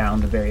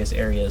down the various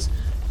areas.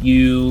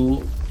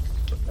 You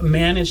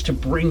manage to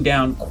bring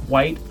down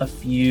quite a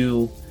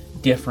few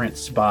different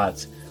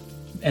spots,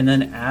 and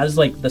then as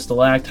like the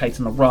stalactites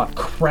and the rock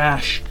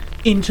crash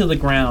into the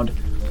ground,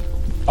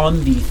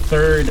 on the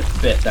third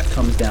bit that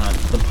comes down,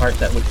 the part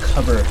that would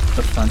cover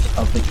the front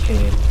of the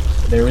cave,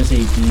 there is a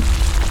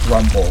deep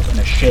rumble and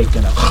a shake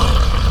and a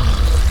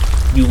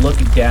you look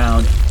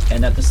down,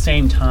 and at the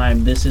same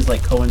time, this is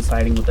like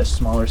coinciding with a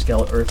smaller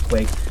scale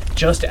earthquake.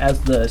 Just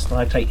as the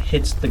stalactite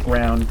hits the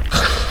ground,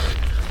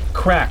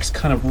 cracks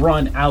kind of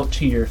run out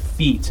to your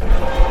feet.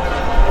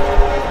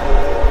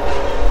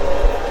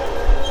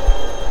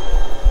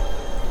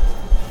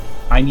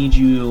 I need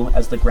you,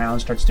 as the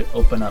ground starts to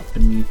open up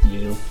beneath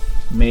you,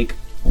 make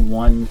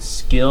one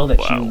skill that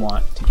you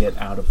want to get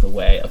out of the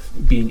way of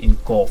being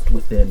engulfed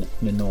within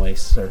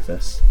Ninoy's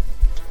surface.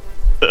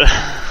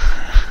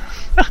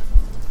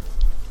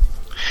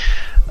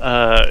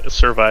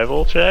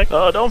 Survival check?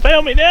 Oh, don't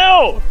fail me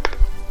now!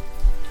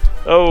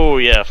 Oh,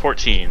 yeah,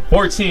 14.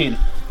 14.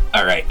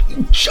 All right,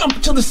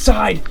 jump to the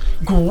side,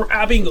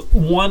 grabbing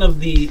one of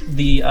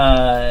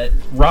the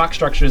rock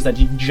structures that's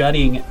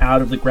jutting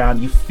out of the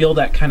ground. You feel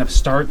that kind of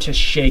start to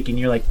shake, and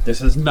you're like,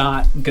 this is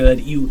not good.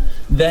 You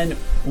then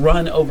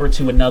run over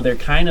to another,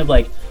 kind of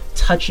like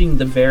touching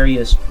the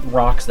various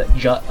rocks that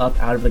jut up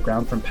out of the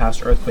ground from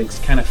past earthquakes,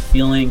 kind of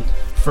feeling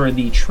for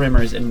the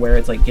tremors and where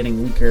it's like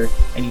getting weaker,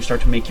 and you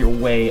start to make your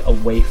way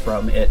away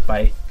from it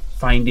by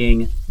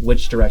finding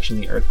which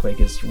direction the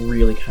earthquake is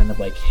really kind of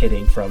like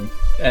hitting from,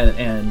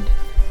 and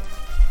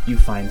you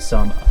find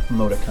some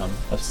modicum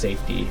of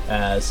safety,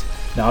 as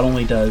not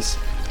only does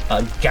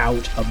a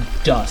gout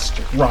of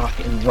dust, rock,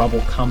 and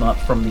rubble come up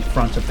from the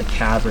front of the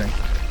cavern,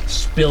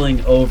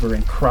 spilling over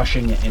and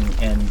crushing it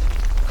and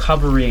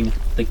covering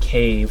the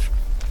cave,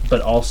 but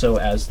also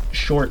as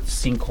short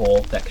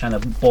sinkhole that kind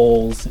of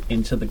bowls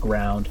into the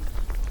ground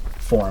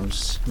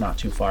forms not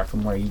too far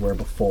from where you were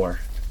before.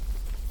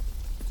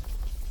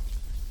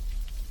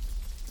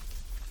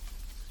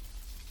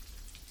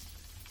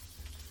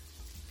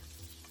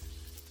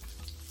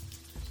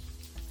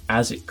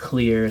 As it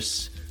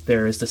clears,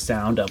 there is the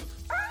sound of,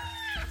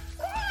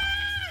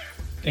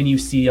 and you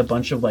see a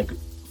bunch of like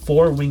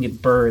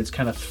four-winged birds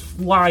kind of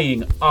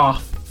flying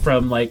off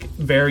from like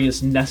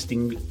various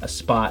nesting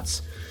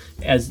spots,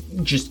 as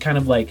just kind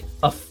of like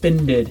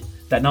offended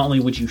that not only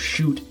would you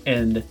shoot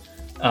and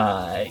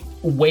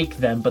wake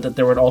them, but that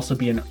there would also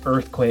be an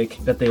earthquake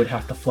that they would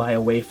have to fly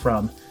away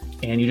from.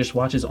 And you just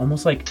watch as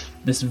almost like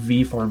this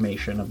V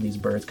formation of these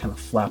birds kind of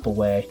flap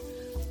away.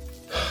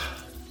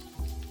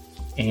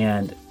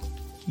 And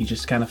you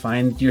just kind of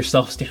find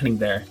yourself standing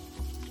there,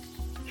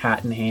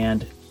 hat in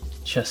hand.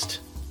 Just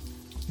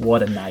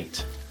what a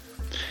night.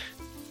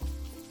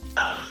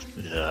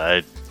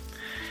 Yeah,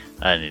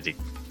 I need to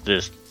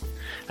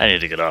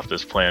get off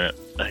this planet.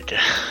 Like,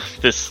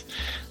 this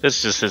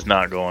just is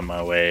not going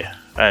my way.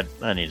 I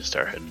need to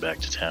start heading back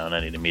to town. I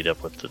need to meet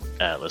up with the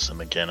Atlas and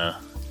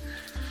McKenna.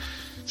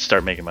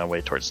 Start making my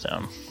way towards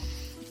town.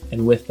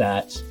 And with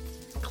that,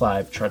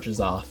 Clive trudges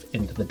off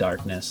into the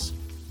darkness.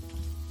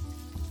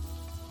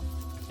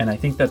 And I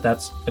think that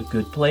that's a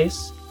good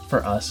place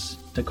for us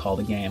to call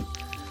the game.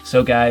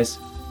 So guys,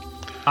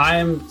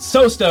 I'm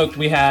so stoked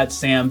we had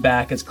Sam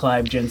back as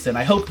Clive Jensen.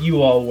 I hope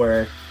you all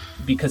were,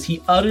 because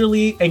he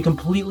utterly and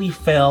completely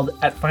failed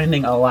at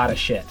finding a lot of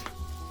shit.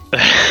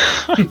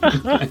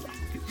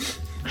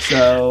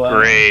 So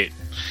great.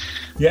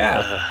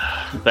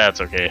 Yeah. That's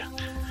okay.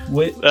 A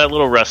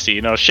little rusty,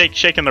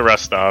 shaking the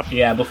rust off.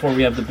 Yeah, before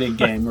we have the big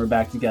game, we're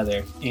back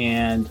together.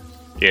 And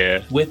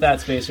yeah, with that,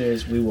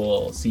 Spacers, we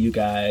will see you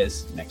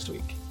guys next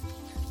week.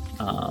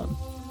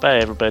 Bye,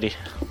 everybody.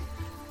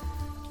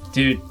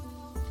 Dude,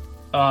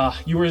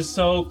 you were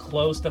so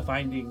close to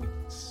finding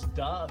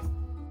stuff.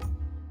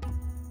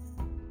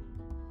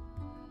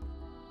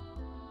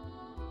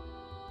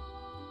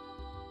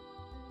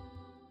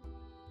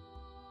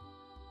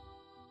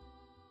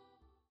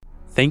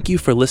 Thank you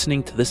for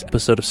listening to this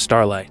episode of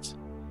Starlight.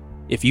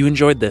 If you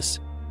enjoyed this,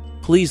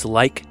 please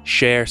like,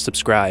 share,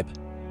 subscribe.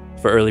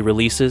 For early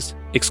releases,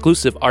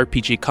 exclusive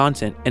RPG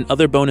content, and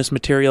other bonus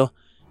material,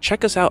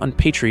 check us out on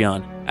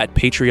Patreon at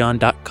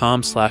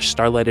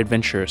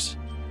patreon.com/starlightadventures.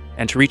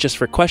 And to reach us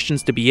for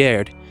questions to be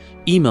aired,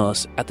 email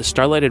us at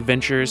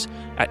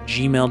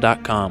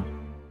thestarlightadventures@gmail.com.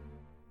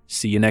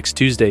 See you next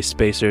Tuesday,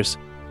 Spacers.